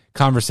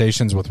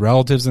conversations with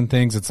relatives and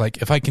things, it's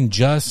like, if I can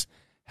just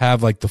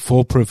have like the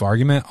foolproof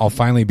argument, I'll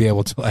finally be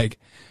able to like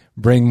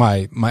bring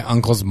my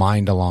uncle's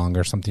mind along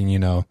or something,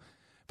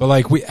 But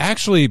like we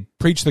actually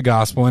preach the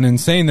gospel. And in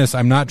saying this,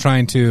 I'm not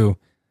trying to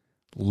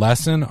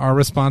lessen our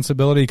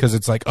responsibility, because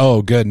it's like,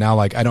 oh, good, now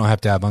like I don't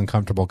have to have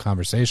uncomfortable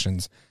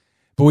conversations.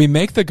 But we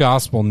make the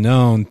gospel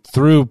known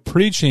through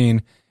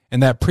preaching,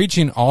 and that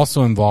preaching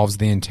also involves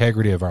the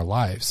integrity of our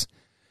lives.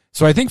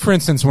 So I think, for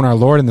instance, when our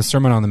Lord in the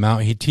Sermon on the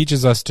Mount, he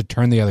teaches us to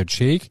turn the other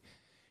cheek,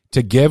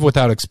 to give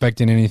without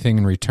expecting anything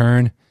in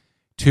return,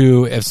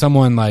 to, if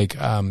someone like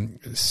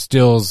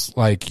steals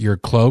like your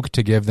cloak,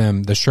 to give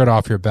them the shirt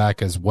off your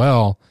back as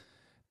well.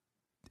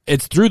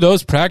 It's through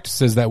those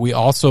practices that we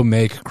also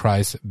make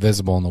Christ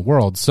visible in the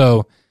world.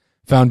 So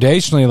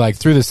foundationally, like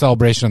through the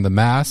celebration of the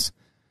Mass,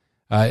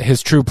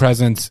 his true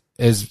presence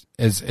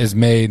is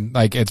made,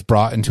 like it's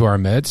brought into our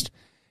midst.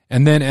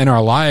 And then in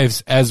our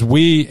lives,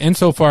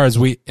 insofar as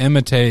we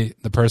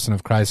imitate the person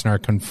of Christ and are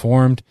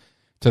conformed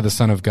to the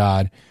Son of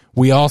God,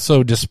 we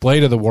also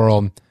display to the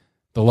world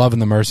the love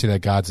and the mercy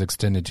that God's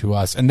extended to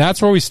us. And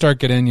that's where we start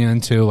getting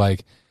into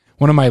like,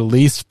 one of my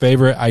least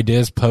favorite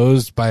ideas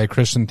posed by a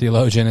Christian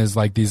theologian is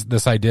like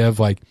this idea of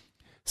like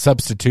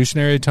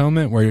substitutionary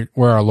atonement, where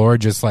our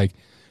Lord just like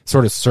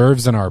sort of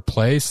serves in our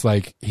place.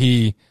 Like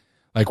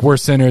we're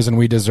sinners and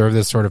we deserve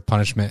this sort of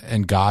punishment,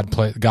 and God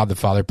the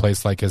Father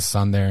placed like his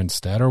Son there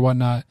instead or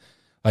whatnot.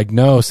 Like,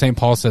 no, St.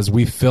 Paul says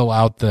we fill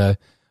out the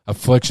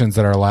afflictions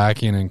that are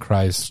lacking in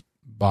Christ's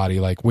body.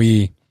 Like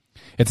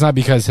it's not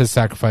because his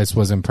sacrifice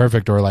was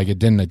imperfect or like it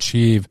didn't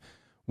achieve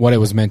what it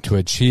was meant to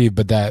achieve,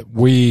 but that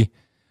we,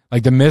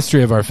 like the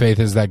mystery of our faith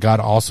is that God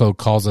also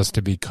calls us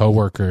to be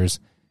co-workers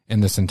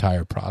in this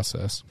entire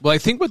process. Well, I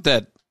think what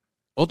that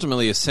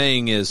ultimately is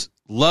saying is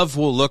love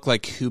will look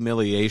like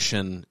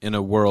humiliation in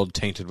a world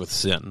tainted with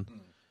sin.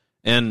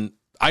 And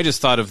I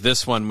just thought of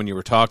this one when you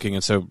were talking,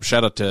 and so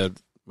shout out to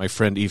my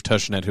friend Eve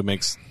Tushanet, who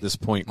makes this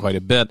point quite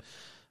a bit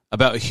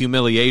about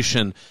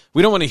humiliation.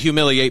 We don't want to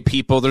humiliate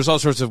people. There's all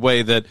sorts of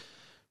ways that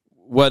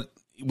what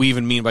we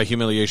even mean by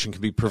humiliation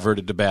can be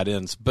perverted to bad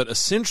ends. But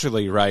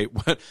essentially, right,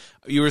 what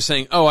you were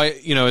saying,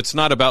 it's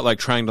not about like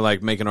trying to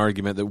like make an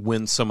argument that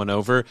wins someone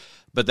over,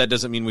 but that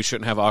doesn't mean we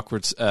shouldn't have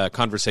awkward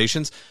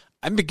conversations.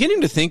 I'm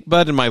beginning to think,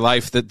 Bud, in my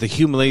life that the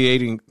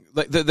humiliating,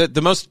 like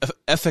the most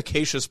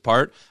efficacious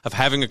part of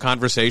having a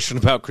conversation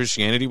about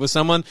Christianity with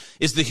someone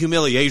is the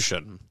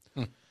humiliation.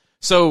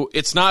 So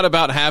it's not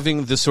about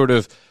having the sort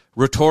of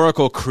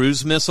rhetorical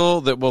cruise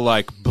missile that will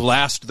like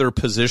blast their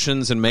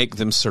positions and make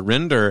them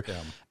surrender. Yeah.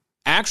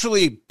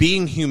 Actually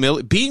being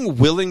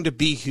willing to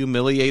be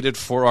humiliated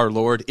for our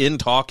Lord in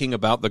talking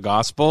about the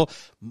gospel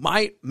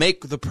might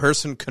make the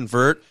person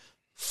convert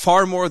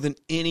far more than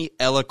any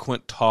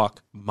eloquent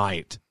talk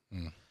might.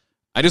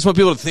 I just want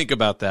people to think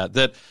about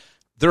that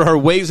there are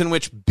ways in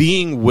which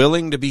being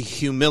willing to be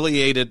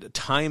humiliated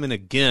time and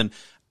again,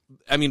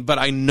 but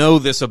I know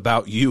this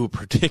about you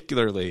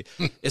particularly,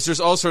 is there's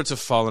all sorts of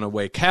fallen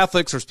away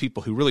Catholics, there's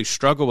people who really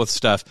struggle with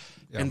stuff,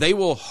 and they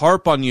will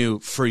harp on you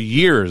for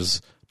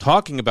years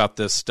talking about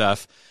this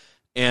stuff.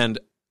 And,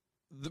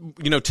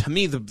 to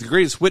me, the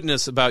greatest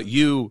witness about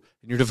you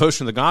and your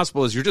devotion to the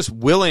gospel is you're just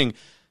willing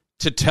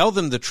to tell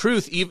them the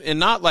truth, even, and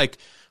not like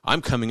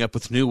I'm coming up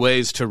with new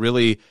ways to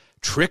really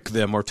trick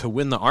them or to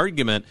win the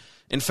argument.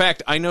 In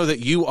fact, I know that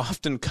you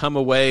often come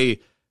away,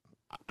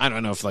 I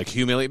don't know if like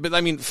humiliated,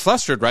 but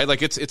flustered, right?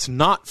 Like it's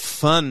not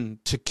fun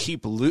to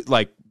keep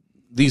like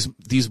these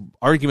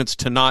arguments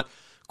to not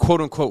quote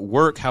unquote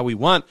work how we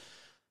want.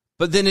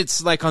 But then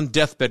it's like on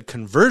deathbed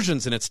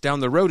conversions and it's down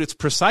the road. It's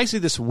precisely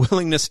this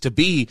willingness to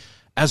be,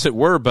 as it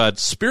were, Bud,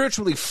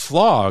 spiritually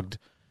flogged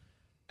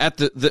at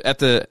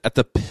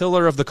the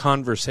pillar of the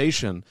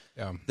conversation.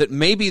 Yeah. That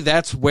maybe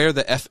that's where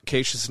the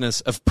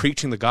efficaciousness of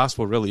preaching the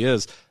gospel really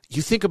is.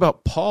 You think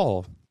about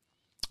Paul.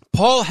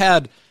 Paul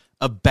had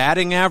a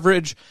batting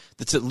average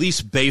that's at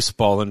least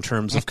baseball in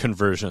terms of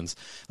conversions.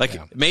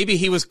 Maybe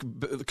he was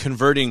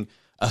converting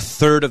a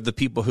third of the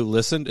people who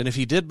listened. And if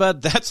he did,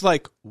 Bud, that's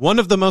like one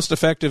of the most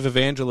effective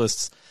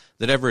evangelists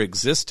that ever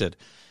existed.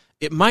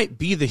 It might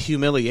be the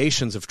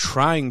humiliations of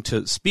trying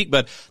to speak,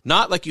 but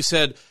not like you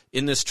said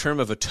in this term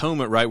of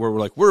atonement, right, where we're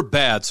like, we're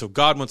bad, so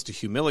God wants to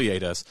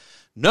humiliate us.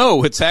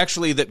 No, it's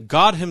actually that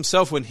God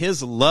himself, when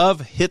his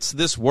love hits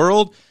this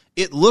world,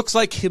 it looks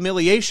like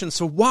humiliation.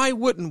 So why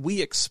wouldn't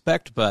we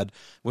expect, Bud,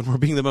 when we're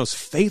being the most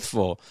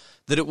faithful,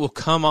 that it will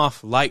come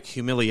off like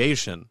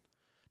humiliation?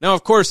 Now,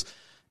 of course,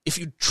 if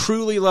you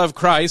truly love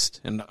Christ,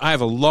 and I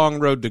have a long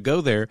road to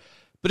go there,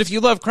 but if you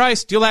love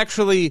Christ, you'll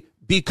actually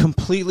be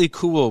completely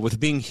cool with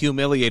being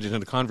humiliated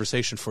in a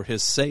conversation for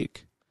his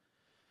sake.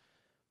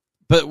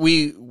 But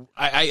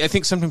I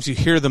think sometimes you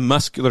hear the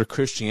muscular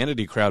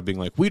Christianity crowd being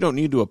like, we don't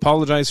need to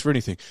apologize for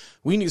anything.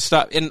 We need to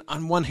stop. And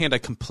on one hand, I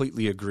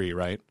completely agree,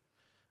 right?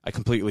 I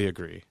completely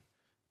agree.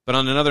 But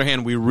on another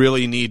hand, we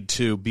really need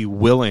to be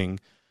willing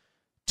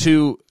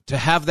to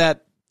have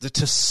that,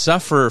 to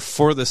suffer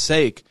for the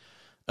sake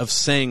of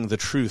saying the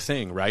true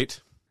thing, right?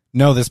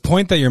 No, this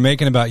point that you're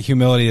making about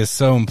humility is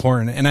so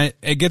important. And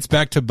it gets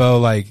back to Bo,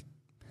 like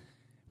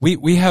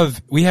we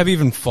have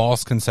even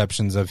false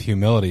conceptions of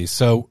humility.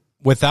 So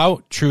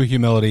without true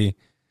humility,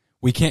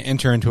 we can't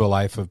enter into a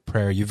life of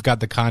prayer. You've got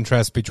the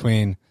contrast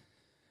between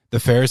the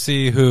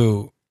Pharisee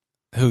who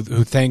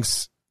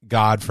thanks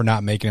God for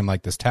not making him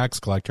like this tax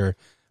collector,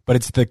 but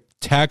it's the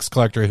tax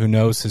collector who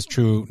knows his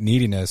true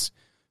neediness,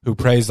 who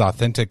prays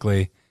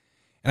authentically.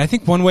 And I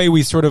think one way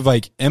we sort of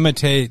like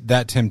imitate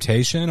that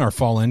temptation or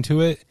fall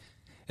into it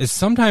is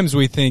sometimes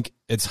we think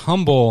it's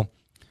humble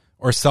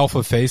or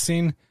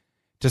self-effacing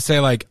to say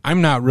like,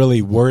 I'm not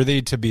really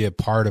worthy to be a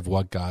part of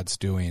what God's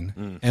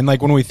doing. And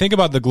like when we think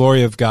about the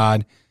glory of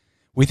God,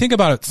 we think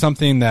about it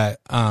something that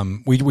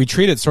we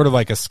treat it sort of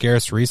like a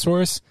scarce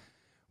resource,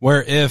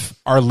 where if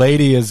Our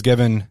Lady is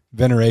given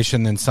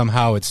veneration, then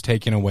somehow it's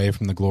taken away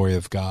from the glory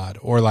of God.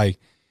 Or like,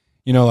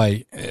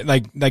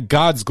 like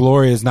God's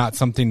glory is not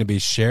something to be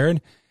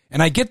shared.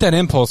 And I get that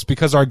impulse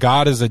because our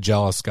God is a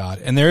jealous God.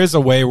 And there is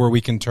a way where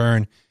we can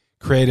turn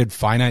created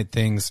finite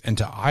things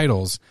into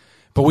idols.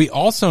 But we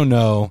also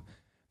know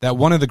that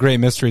one of the great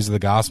mysteries of the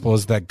gospel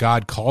is that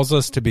God calls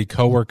us to be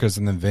co-workers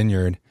in the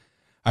vineyard.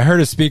 I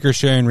heard a speaker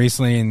sharing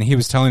recently, and he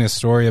was telling a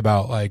story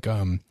about like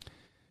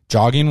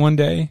jogging one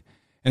day.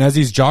 And as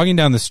he's jogging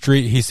down the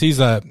street, he sees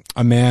a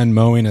man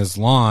mowing his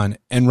lawn.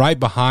 And right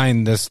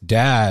behind this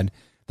dad,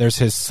 there's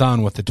his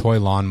son with the toy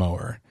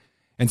lawnmower.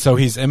 And so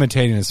he's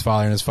imitating his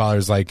father, and his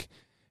father's like,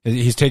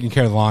 he's taking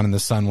care of the lawn, and the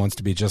son wants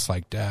to be just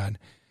like dad. And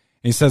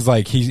he says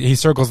like, he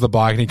circles the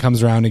block, and he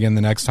comes around again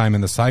the next time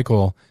in the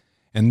cycle.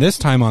 And this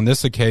time on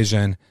this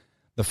occasion,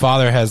 the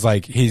father has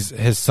like,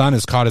 his son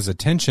has caught his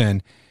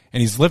attention,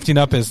 and he's lifting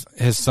up his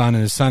son,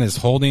 and his son is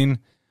holding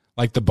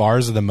like the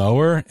bars of the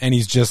mower, and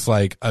he's just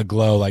like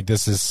aglow, like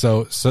this is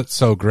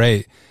so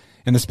great.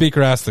 And the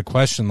speaker asked the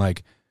question,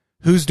 like,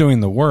 who's doing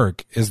the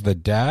work? Is the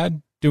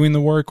dad doing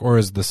the work, or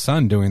is the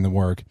son doing the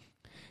work?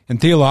 And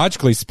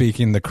theologically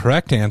speaking, the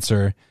correct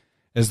answer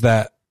is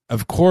that,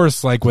 of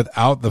course, like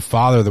without the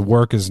father, the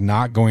work is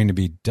not going to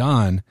be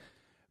done.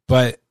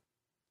 But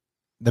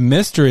the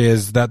mystery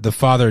is that the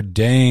father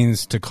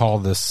deigns to call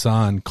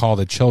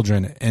the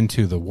children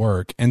into the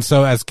work. And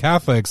so as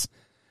Catholics,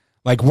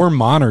 like, we're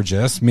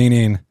monergists,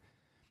 meaning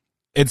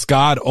it's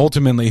God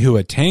ultimately who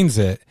attains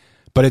it,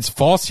 but it's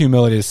false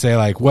humility to say,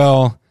 like,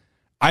 well,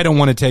 I don't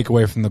want to take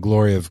away from the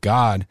glory of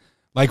God.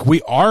 Like,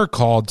 we are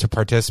called to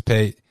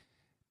participate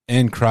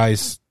in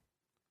Christ's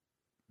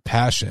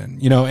passion,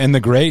 and the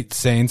great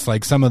saints,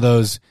 like some of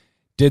those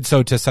did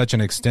so to such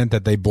an extent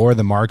that they bore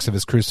the marks of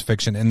his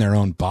crucifixion in their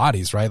own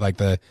bodies, right? Like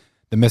the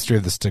mystery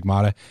of the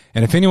stigmata.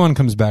 And if anyone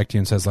comes back to you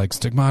and says, like,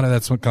 stigmata,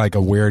 that's like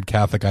a weird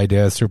Catholic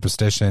idea,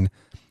 superstition,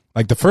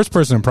 like the first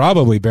person to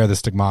probably bear the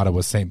stigmata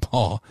was St.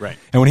 Paul. Right.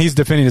 And when he's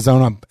defending his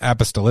own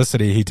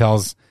apostolicity, he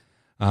tells,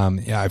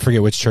 I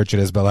forget which church it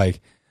is, but like,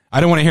 I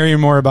don't want to hear any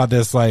more about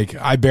this. Like,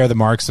 I bear the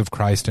marks of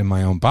Christ in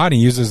my own body.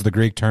 He uses the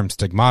Greek term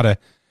stigmata.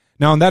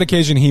 Now, on that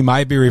occasion, he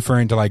might be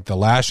referring to like the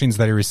lashings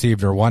that he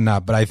received or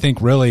whatnot, but I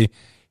think really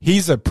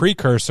he's a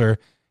precursor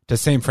to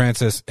St.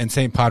 Francis and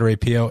St. Padre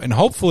Pio, and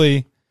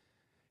hopefully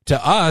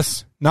to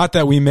us, not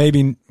that we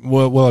maybe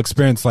will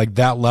experience like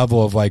that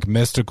level of like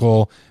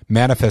mystical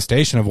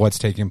manifestation of what's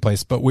taking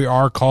place, but we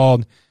are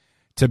called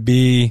to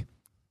be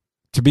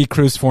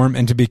cruciform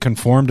and to be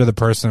conformed to the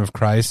person of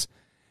Christ.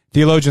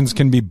 Theologians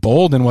can be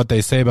bold in what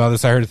they say about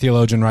this. I heard a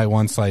theologian write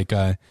once, like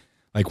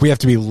we have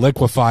to be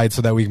liquefied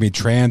so that we can be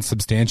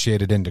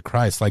transubstantiated into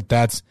Christ. Like,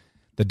 that's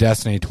the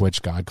destiny to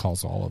which God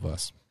calls all of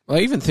us. Well,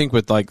 I even think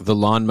with like the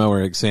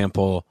lawnmower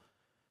example,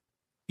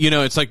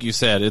 it's like you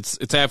said,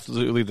 it's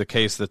absolutely the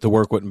case that the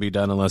work wouldn't be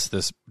done unless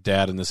this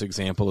dad in this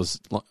example is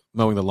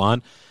mowing the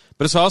lawn.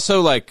 But it's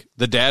also like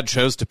the dad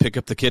chose to pick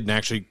up the kid and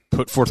actually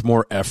put forth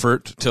more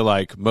effort to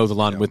like mow the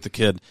lawn with the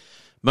kid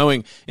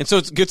mowing. And so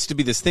it gets to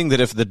be this thing that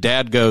if the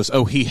dad goes,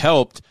 oh, he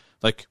helped,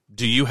 like,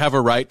 do you have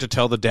a right to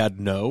tell the dad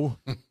no?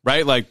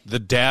 Right? Like, the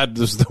dad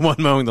was the one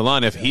mowing the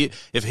lawn. If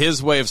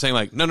his way of saying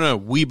like, no,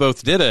 we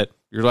both did it,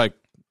 you're like,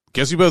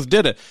 guess you both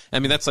did it. I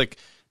mean, that's like,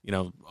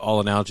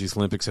 all analogies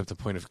limp except the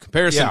point of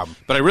comparison. Yeah.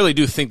 But I really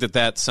do think that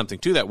that's something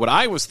to that. What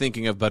I was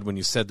thinking of, Bud, when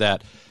you said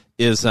that,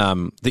 is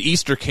the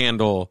Easter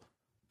candle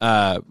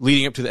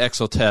leading up to the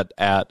Exultet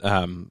at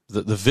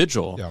the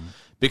vigil. Yeah.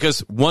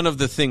 Because one of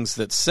the things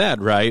that's said,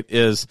 right,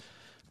 is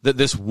that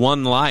this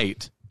one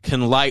light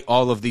can light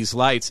all of these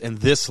lights, and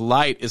this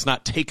light is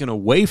not taken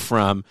away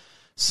from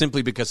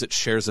simply because it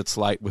shares its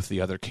light with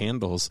the other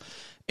candles.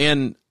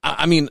 And,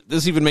 I mean,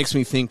 this even makes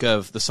me think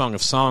of the Song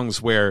of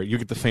Songs, where you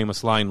get the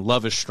famous line,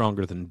 love is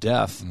stronger than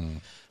death.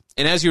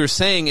 And as you were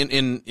saying,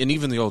 in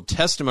even the Old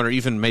Testament, or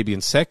even maybe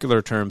in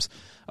secular terms,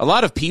 a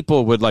lot of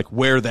people would like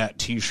wear that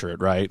T-shirt,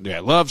 right?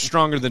 Yeah, love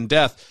stronger than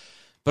death.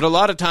 But a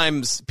lot of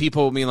times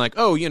people mean like,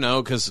 oh,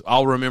 because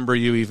I'll remember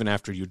you even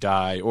after you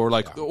die. Or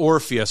like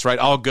Orpheus, right?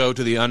 I'll go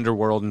to the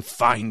underworld and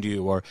find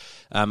you. Or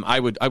I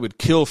would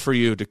kill for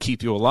you to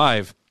keep you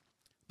alive.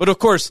 But of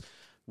course,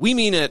 we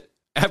mean it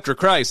after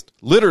Christ,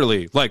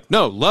 literally. Like,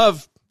 no,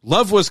 love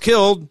was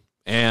killed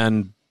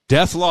and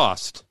death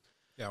lost.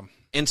 Yeah.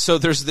 And so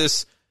there's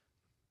this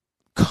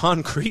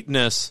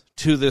concreteness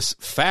to this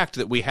fact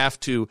that we have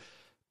to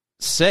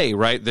say,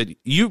 right? That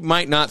you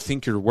might not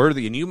think you're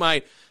worthy, and you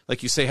might,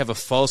 like you say, have a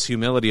false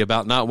humility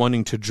about not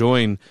wanting to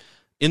join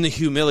in the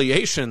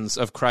humiliations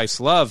of Christ's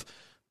love,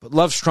 but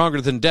love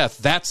stronger than death.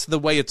 That's the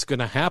way it's going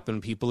to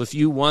happen, people. If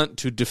you want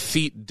to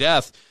defeat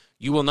death,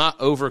 you will not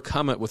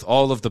overcome it with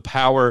all of the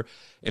power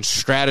and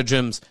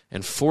stratagems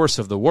and force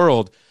of the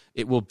world.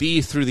 It will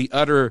be through the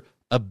utter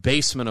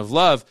abasement of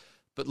love.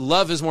 But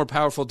love is more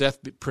powerful than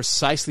death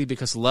precisely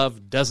because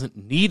love doesn't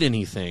need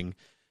anything.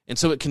 And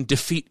so it can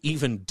defeat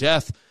even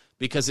death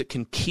because it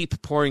can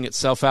keep pouring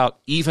itself out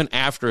even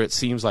after it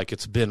seems like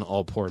it's been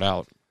all poured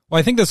out. Well,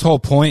 I think this whole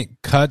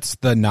point cuts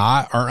the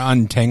knot or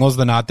untangles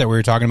the knot that we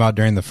were talking about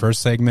during the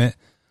first segment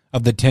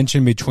of the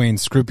tension between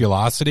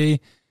scrupulosity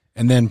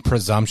and then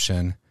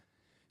presumption.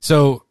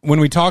 So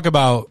when we talk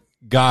about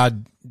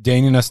God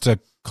deigning us to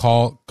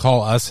call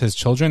us his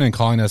children and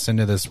calling us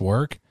into this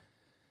work,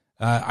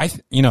 I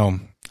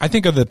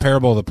think of the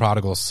parable of the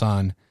prodigal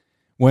son.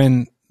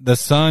 When the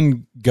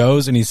son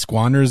goes and he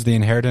squanders the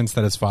inheritance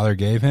that his father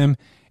gave him,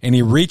 and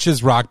he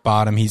reaches rock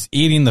bottom, he's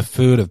eating the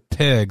food of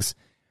pigs.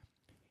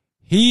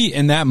 He,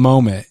 in that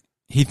moment,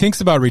 he thinks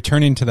about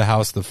returning to the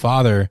house of the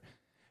father,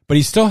 but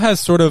he still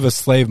has sort of a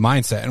slave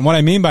mindset. And what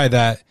I mean by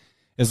that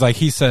is, like,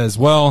 he says,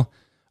 well,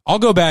 I'll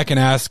go back and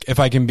ask if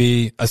I can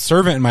be a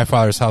servant in my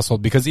father's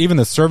household, because even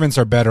the servants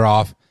are better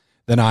off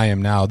than I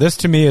am now. This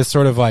to me is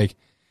sort of like,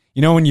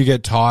 when you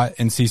get taught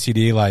in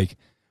CCD, like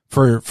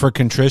for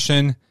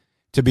contrition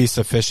to be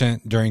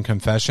sufficient during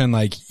confession,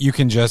 like you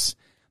can just,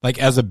 like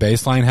as a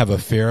baseline, have a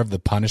fear of the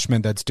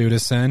punishment that's due to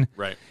sin.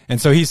 Right. And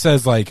so he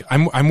says, like,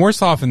 I'm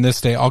worse off in this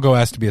state. I'll go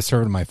ask to be a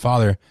servant of my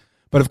father.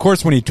 But of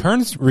course, when he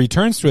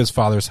returns to his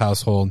father's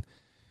household,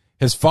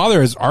 his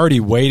father is already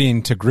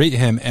waiting to greet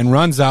him and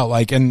runs out.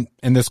 Like in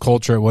this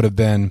culture, it would have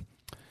been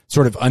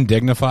sort of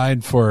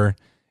undignified for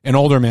an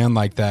older man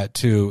like that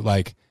to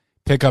like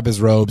pick up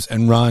his robes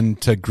and run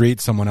to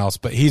greet someone else.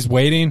 But he's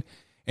waiting,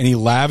 and he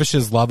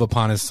lavishes love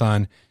upon his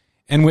son.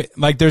 And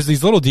like, there's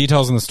these little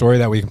details in the story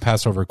that we can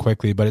pass over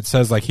quickly, but it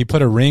says like he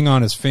put a ring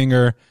on his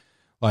finger,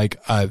 like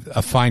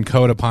a fine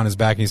coat upon his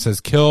back. And he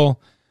says,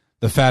 kill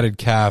the fatted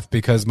calf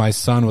because my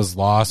son was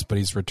lost, but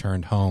he's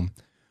returned home.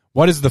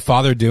 What is the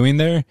father doing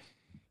there?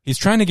 He's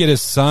trying to get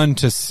his son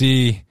to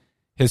see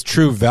his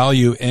true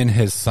value in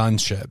his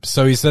sonship.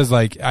 So he says,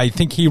 like, I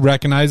think he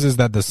recognizes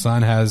that the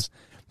son has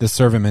the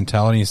servant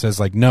mentality. He says,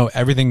 like, no,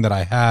 everything that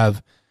I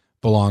have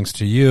belongs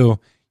to you.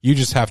 You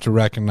just have to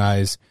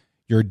recognize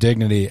your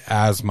dignity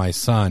as my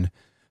son.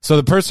 So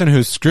the person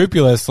who's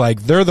scrupulous,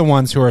 like, they're the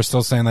ones who are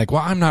still saying, like,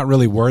 well, I'm not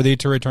really worthy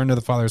to return to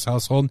the father's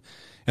household.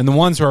 And the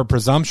ones who are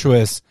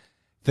presumptuous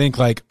think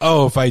like,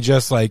 oh, if I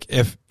just like,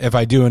 if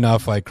I do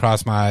enough, like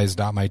cross my I's,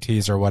 dot my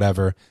T's or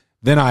whatever,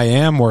 then I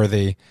am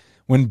worthy,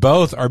 when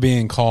both are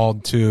being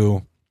called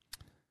to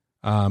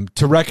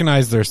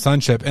recognize their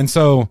sonship. And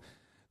so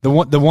the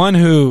one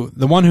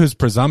who's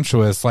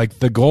presumptuous, like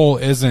the goal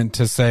isn't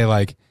to say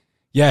like,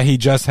 yeah, he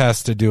just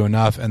has to do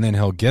enough and then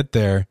he'll get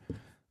there.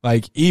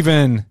 Like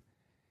even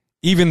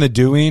the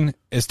doing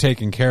is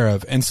taken care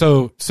of. And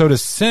so to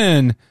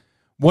sin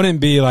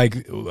wouldn't be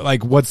like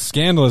what's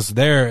scandalous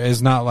there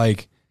is not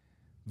like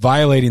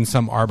violating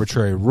some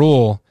arbitrary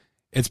rule.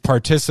 It's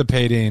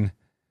participating.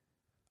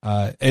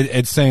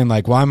 It's saying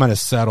like, well, I'm going to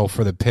settle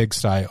for the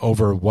pigsty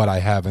over what I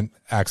have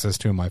access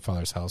to in my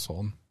father's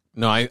household.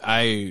 No,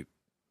 I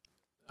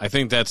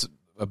think that's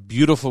a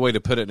beautiful way to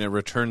put it, and it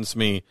returns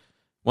me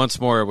once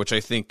more, which I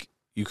think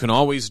you can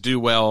always do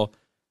well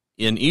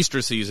in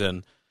Easter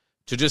season,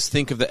 to just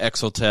think of the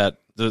Exultet,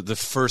 the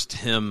first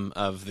hymn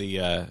of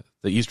the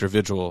Easter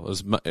Vigil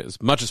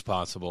as much as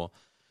possible.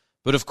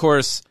 But of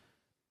course,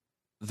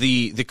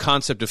 the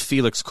concept of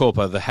Felix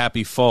Culpa, the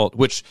happy fault,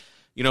 which,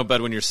 you know,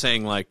 Bud, when you're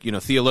saying like, you know,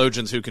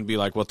 theologians who can be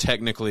like, well,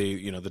 technically,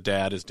 you know, the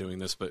dad is doing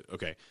this, but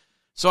okay.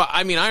 So,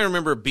 I mean, I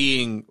remember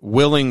being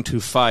willing to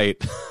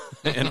fight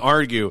and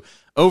argue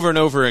over and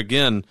over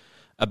again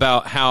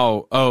about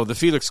how, oh, the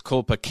Felix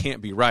Culpa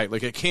can't be right.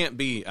 Like, it can't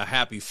be a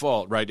happy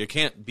fault, right? It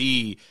can't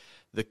be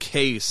the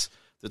case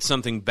that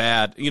something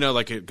bad, you know,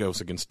 like it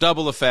goes against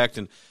double effect,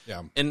 and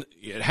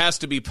it has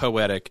to be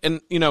poetic.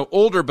 And, you know,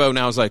 older Bo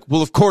now is like,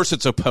 well, of course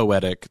it's a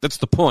poetic. That's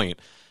the point.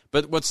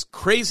 But what's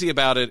crazy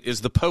about it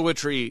is the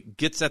poetry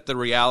gets at the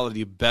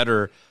reality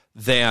better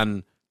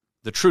than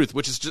the truth,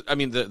 which is just, I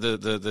mean,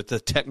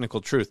 the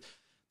technical truth.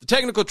 The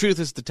technical truth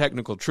is the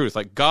technical truth.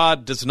 Like,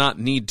 God does not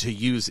need to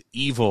use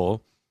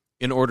evil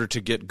in order to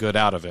get good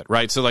out of it,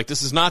 right? So, like,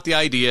 this is not the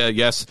idea,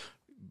 yes,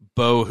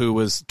 Bo, who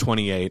was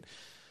 28,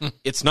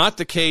 it's not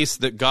the case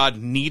that God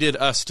needed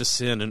us to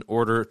sin in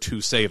order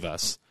to save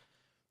us.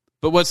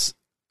 But what's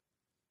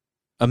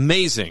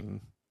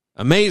amazing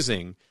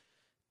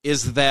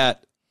is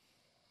that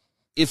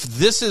if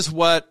this is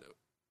what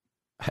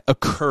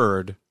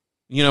occurred,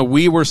 you know,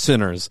 we were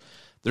sinners.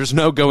 There's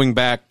no going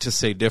back to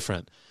say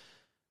different.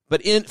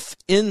 But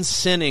in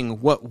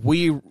sinning, what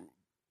we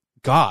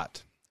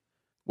got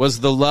was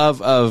the love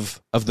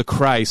of the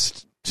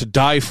Christ to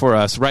die for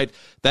us, right?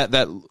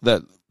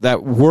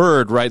 That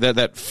word, right?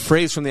 That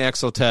phrase from the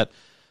Exultet,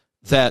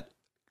 that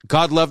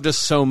God loved us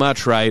so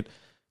much, right,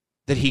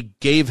 that he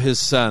gave his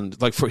son,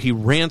 like he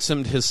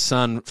ransomed his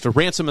son. To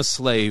ransom a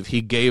slave,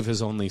 he gave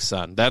his only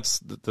son. That's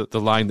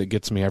the line that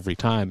gets me every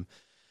time.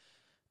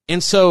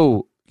 And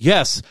so,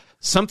 yes,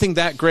 something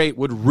that great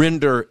would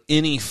render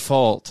any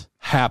fault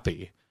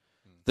happy.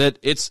 That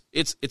it's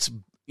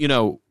you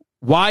know,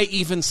 why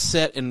even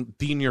sit and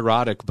be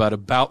neurotic, but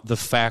about the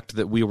fact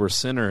that we were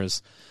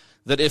sinners?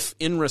 That if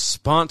in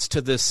response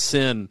to this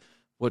sin,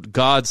 what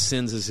God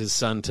sends is his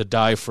son to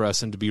die for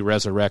us and to be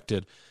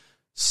resurrected,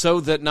 so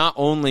that not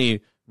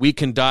only we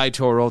can die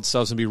to our old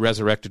selves and be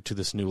resurrected to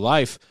this new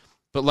life,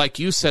 but like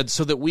you said,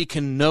 so that we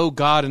can know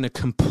God in a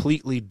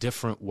completely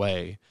different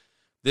way.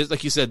 There's,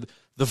 like you said,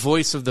 the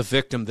voice of the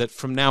victim, that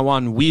from now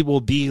on we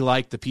will be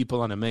like the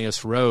people on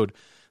Emmaus Road,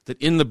 that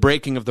in the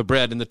breaking of the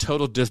bread, in the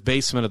total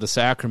debasement of the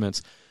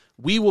sacraments,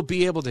 we will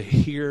be able to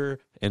hear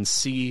and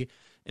see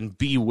and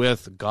be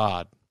with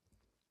God.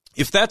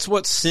 If that's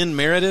what sin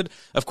merited,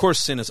 of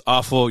course sin is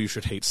awful, you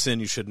should hate sin,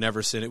 you should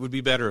never sin. It would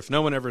be better if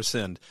no one ever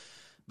sinned.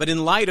 But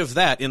in light of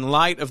that, in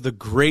light of the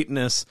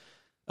greatness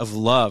of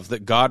love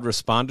that God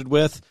responded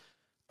with,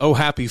 oh,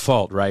 happy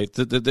fault, right?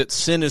 That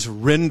sin is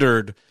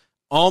rendered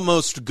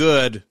almost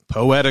good,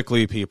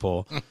 poetically,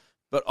 people,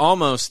 but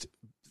almost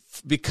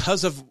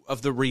because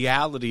of the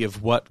reality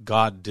of what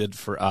God did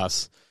for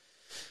us.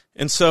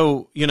 And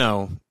so, you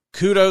know,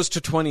 kudos to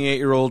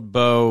 28-year-old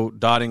Bo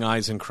dotting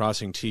I's and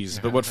crossing T's.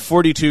 But what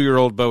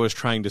 42-year-old Bo is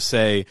trying to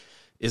say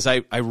is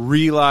I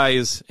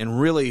realize and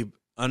really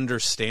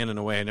understand in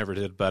a way I never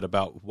did, but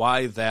about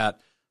why that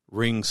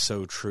rings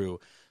so true.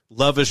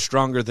 Love is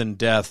stronger than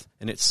death,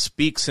 and it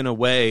speaks in a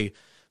way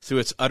through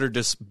its utter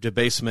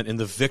debasement in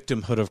the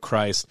victimhood of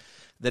Christ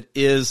that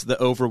is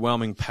the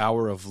overwhelming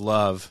power of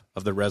love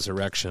of the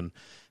resurrection.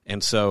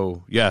 And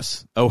so,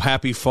 yes, oh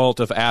happy fault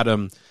of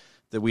Adam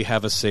that we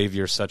have a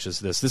Savior such as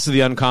this. This is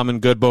The Uncommon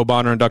Good. Bo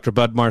Bonner and Dr.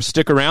 Budmar.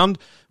 Stick around.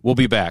 We'll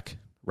be back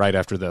right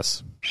after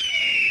this.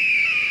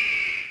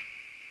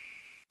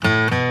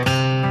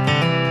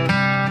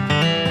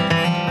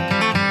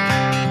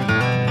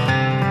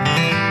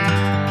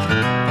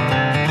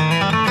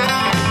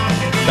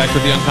 Back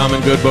with The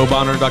Uncommon Good. Bo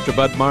Bonner and Dr.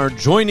 Budmar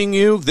joining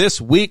you this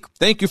week.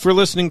 Thank you for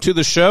listening to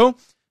the show.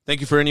 Thank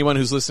you for anyone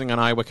who's listening on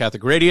Iowa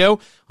Catholic Radio.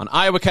 On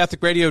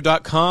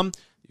iowacatholicradio.com,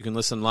 you can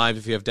listen live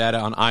if you have data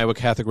on Iowa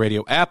Catholic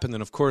Radio app. And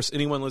then, of course,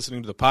 anyone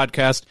listening to the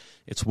podcast,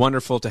 it's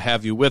wonderful to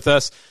have you with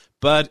us.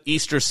 Bud,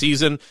 Easter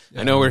season.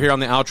 I know we're here on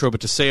the outro, but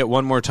to say it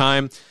one more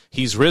time,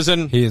 he's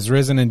risen. He is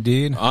risen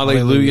indeed.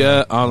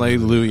 Alleluia,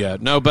 alleluia.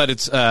 No, but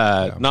it's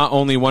not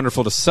only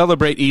wonderful to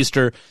celebrate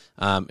Easter,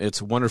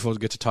 it's wonderful to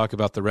get to talk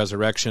about the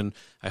resurrection.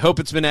 I hope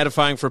it's been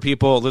edifying for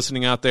people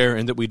listening out there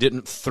and that we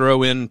didn't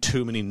throw in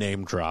too many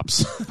name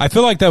drops. I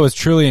feel like that was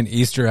truly an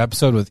Easter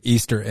episode with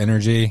Easter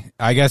energy.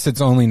 I guess it's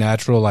only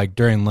natural, like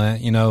during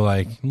Lent,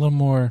 like a little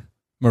more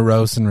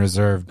morose and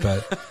reserved,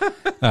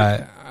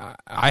 but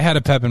I had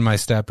a pep in my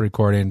step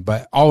recording,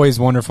 but always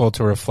wonderful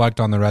to reflect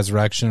on the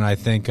resurrection. I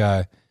think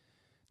the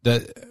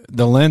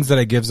lens that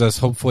it gives us,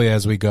 hopefully,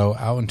 as we go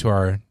out into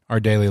our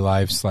daily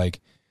lives, like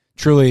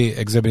truly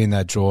exhibiting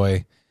that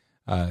joy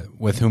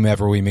with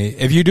whomever we meet.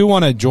 If you do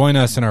want to join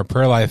us in our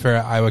prayer life here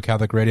at Iowa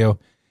Catholic Radio,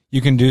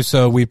 you can do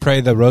so. We pray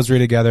the Rosary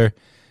together,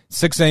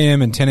 6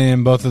 a.m. and 10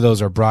 a.m. Both of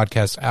those are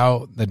broadcast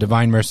out. The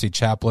Divine Mercy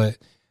Chaplet,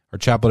 or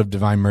Chaplet of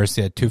Divine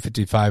Mercy, at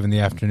 2:55 in the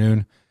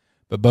afternoon.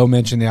 But Bo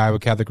mentioned the Iowa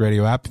Catholic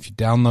Radio app. If you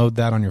download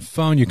that on your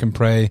phone, you can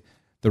pray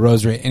the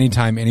Rosary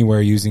anytime,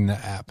 anywhere using the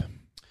app.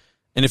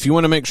 And if you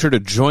want to make sure to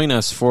join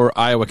us for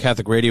Iowa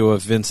Catholic Radio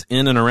events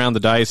in and around the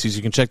diocese,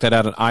 you can check that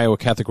out at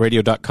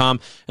iowacatholicradio.com.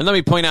 And let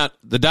me point out,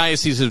 the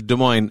Diocese of Des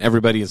Moines,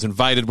 everybody is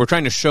invited. We're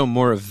trying to show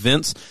more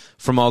events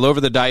from all over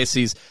the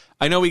diocese.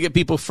 I know we get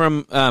people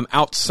from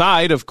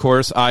outside, of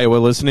course, Iowa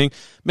listening.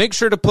 Make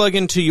sure to plug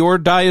into your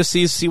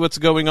diocese, see what's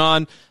going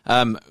on.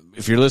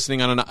 If you're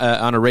listening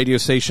on a radio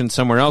station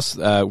somewhere else,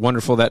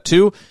 wonderful that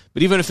too.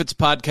 But even if it's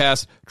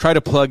podcast, try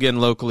to plug in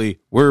locally.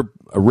 We're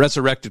a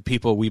resurrected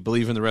people. We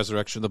believe in the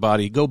resurrection of the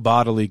body. Go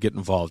bodily, get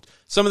involved.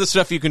 Some of the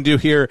stuff you can do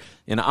here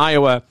in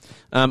Iowa.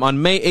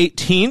 On May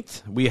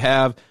 18th, we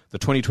have the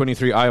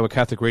 2023 Iowa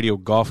Catholic Radio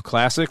Golf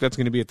Classic. That's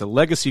going to be at the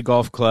Legacy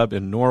Golf Club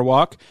in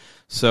Norwalk.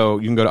 So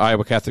you can go to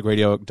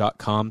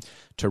iowacatholicradio.com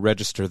to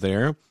register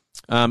there.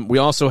 We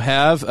also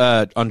have,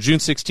 on June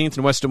 16th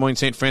in West Des Moines,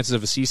 St. Francis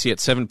of Assisi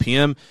at 7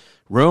 p.m.,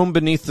 Rome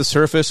Beneath the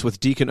Surface with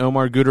Deacon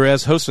Omar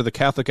Gutierrez, host of the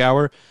Catholic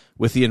Hour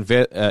with the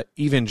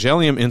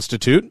Evangelium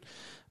Institute.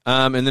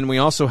 And then we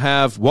also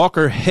have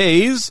Walker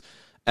Hayes,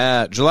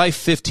 July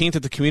 15th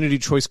at the Community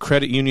Choice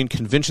Credit Union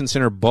Convention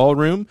Center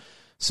Ballroom.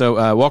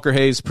 So Walker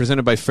Hayes,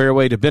 presented by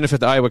Fairway to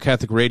benefit the Iowa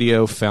Catholic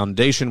Radio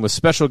Foundation with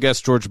special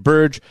guest George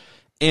Burge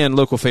and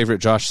local favorite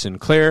Josh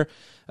Sinclair.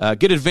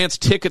 Get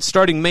advanced tickets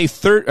starting March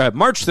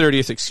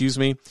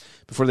 30th,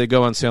 before they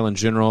go on sale in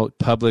general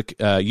public.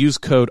 Use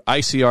code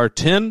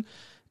ICR10.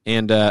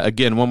 And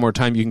again, one more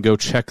time, you can go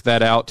check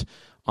that out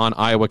on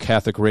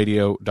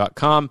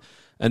iowacatholicradio.com.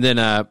 And then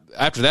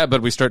after that,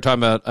 but we start talking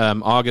about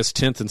August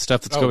 10th and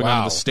stuff that's going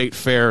on at the State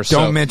Fair.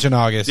 Don't mention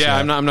August. Yeah,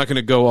 I'm not going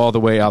to go all the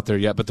way out there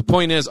yet. But the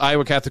point is,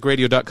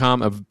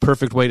 iowacatholicradio.com, a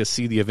perfect way to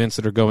see the events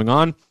that are going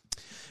on.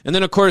 And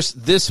then, of course,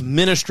 this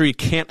ministry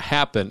can't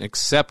happen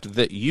except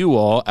that you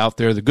all out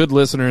there, the good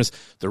listeners,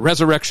 the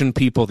resurrection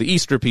people, the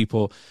Easter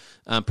people,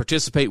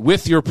 participate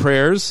with your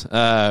prayers,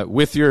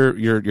 with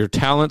your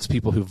talents,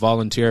 people who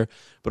volunteer,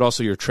 but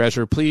also your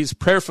treasure. Please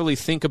prayerfully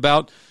think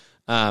about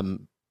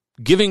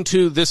giving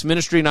to this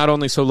ministry, not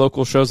only so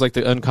local shows like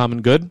the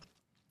Uncommon Good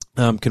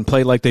can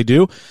play like they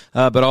do,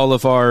 but all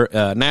of our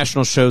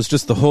national shows,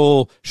 just the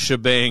whole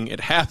shebang.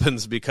 It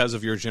happens because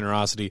of your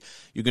generosity.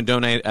 You can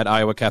donate at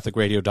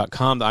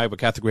iowacatholicradio.com, the Iowa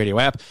Catholic Radio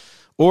app,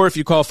 or if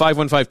you call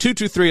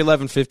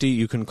 515-223-1150,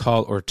 you can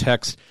call or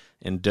text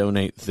and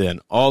donate then.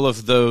 All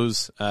of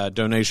those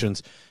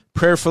donations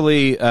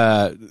prayerfully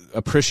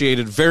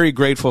appreciated. Very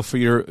grateful for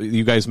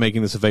you guys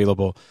making this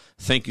available.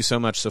 Thank you so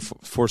much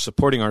for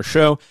supporting our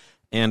show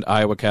and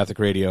Iowa Catholic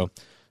Radio.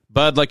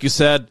 Bud, like you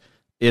said,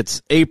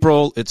 it's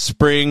April, it's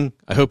spring.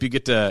 I hope you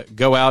get to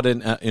go out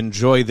and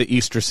enjoy the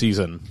Easter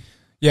season.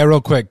 Yeah, real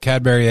quick,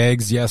 Cadbury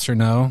eggs, yes or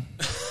no?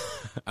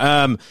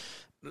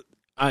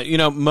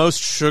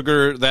 Most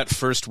sugar that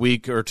first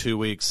week or 2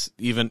 weeks,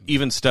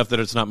 even stuff that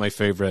it's not my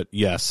favorite,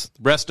 yes.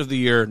 Rest of the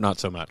year, not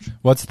so much.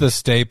 What's the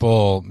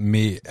staple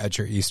meat at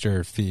your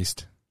Easter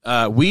feast?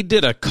 We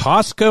did a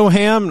Costco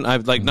ham.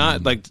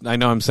 I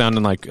know I'm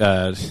sounding like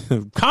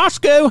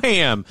Costco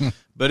ham,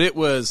 but it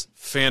was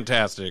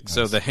fantastic. Nice.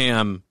 So the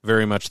ham,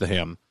 very much the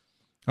ham.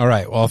 All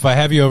right. Well, if I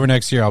have you over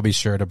next year, I'll be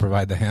sure to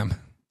provide the ham.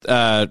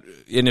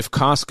 And if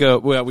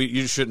Costco, well,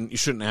 you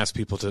shouldn't ask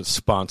people to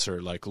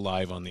sponsor like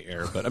live on the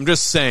air, but I'm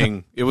just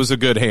saying it was a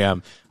good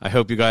ham. I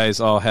hope you guys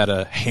all had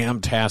a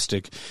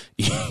ham-tastic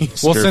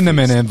Easter We'll send them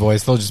an feast.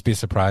 invoice. They'll just be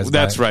surprised.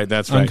 That's by it. right.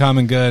 That's right.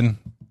 Uncommon good.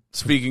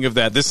 Speaking of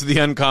that, this is the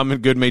Uncommon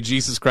Good. May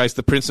Jesus Christ,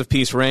 the Prince of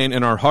Peace, reign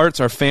in our hearts,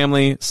 our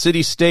family,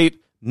 city,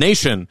 state,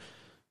 nation,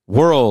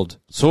 world,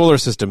 solar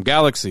system,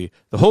 galaxy,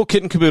 the whole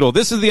kit and caboodle.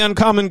 This is the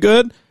Uncommon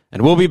Good,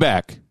 and we'll be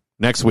back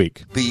next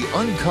week. The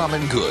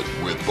Uncommon Good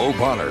with Bo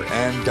Bonner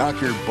and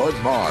Dr. Bud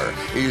Marr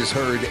is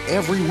heard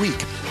every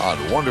week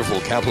on wonderful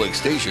Catholic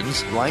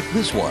stations like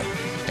this one,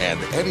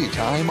 and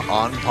anytime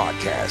on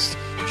podcast.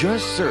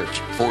 Just search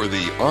for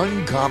The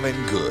Uncommon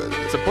Good.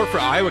 Support for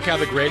Iowa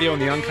Catholic Radio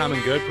and The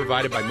Uncommon Good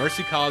provided by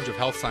Mercy College of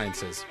Health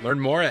Sciences. Learn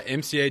more at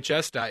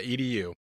mchs.edu.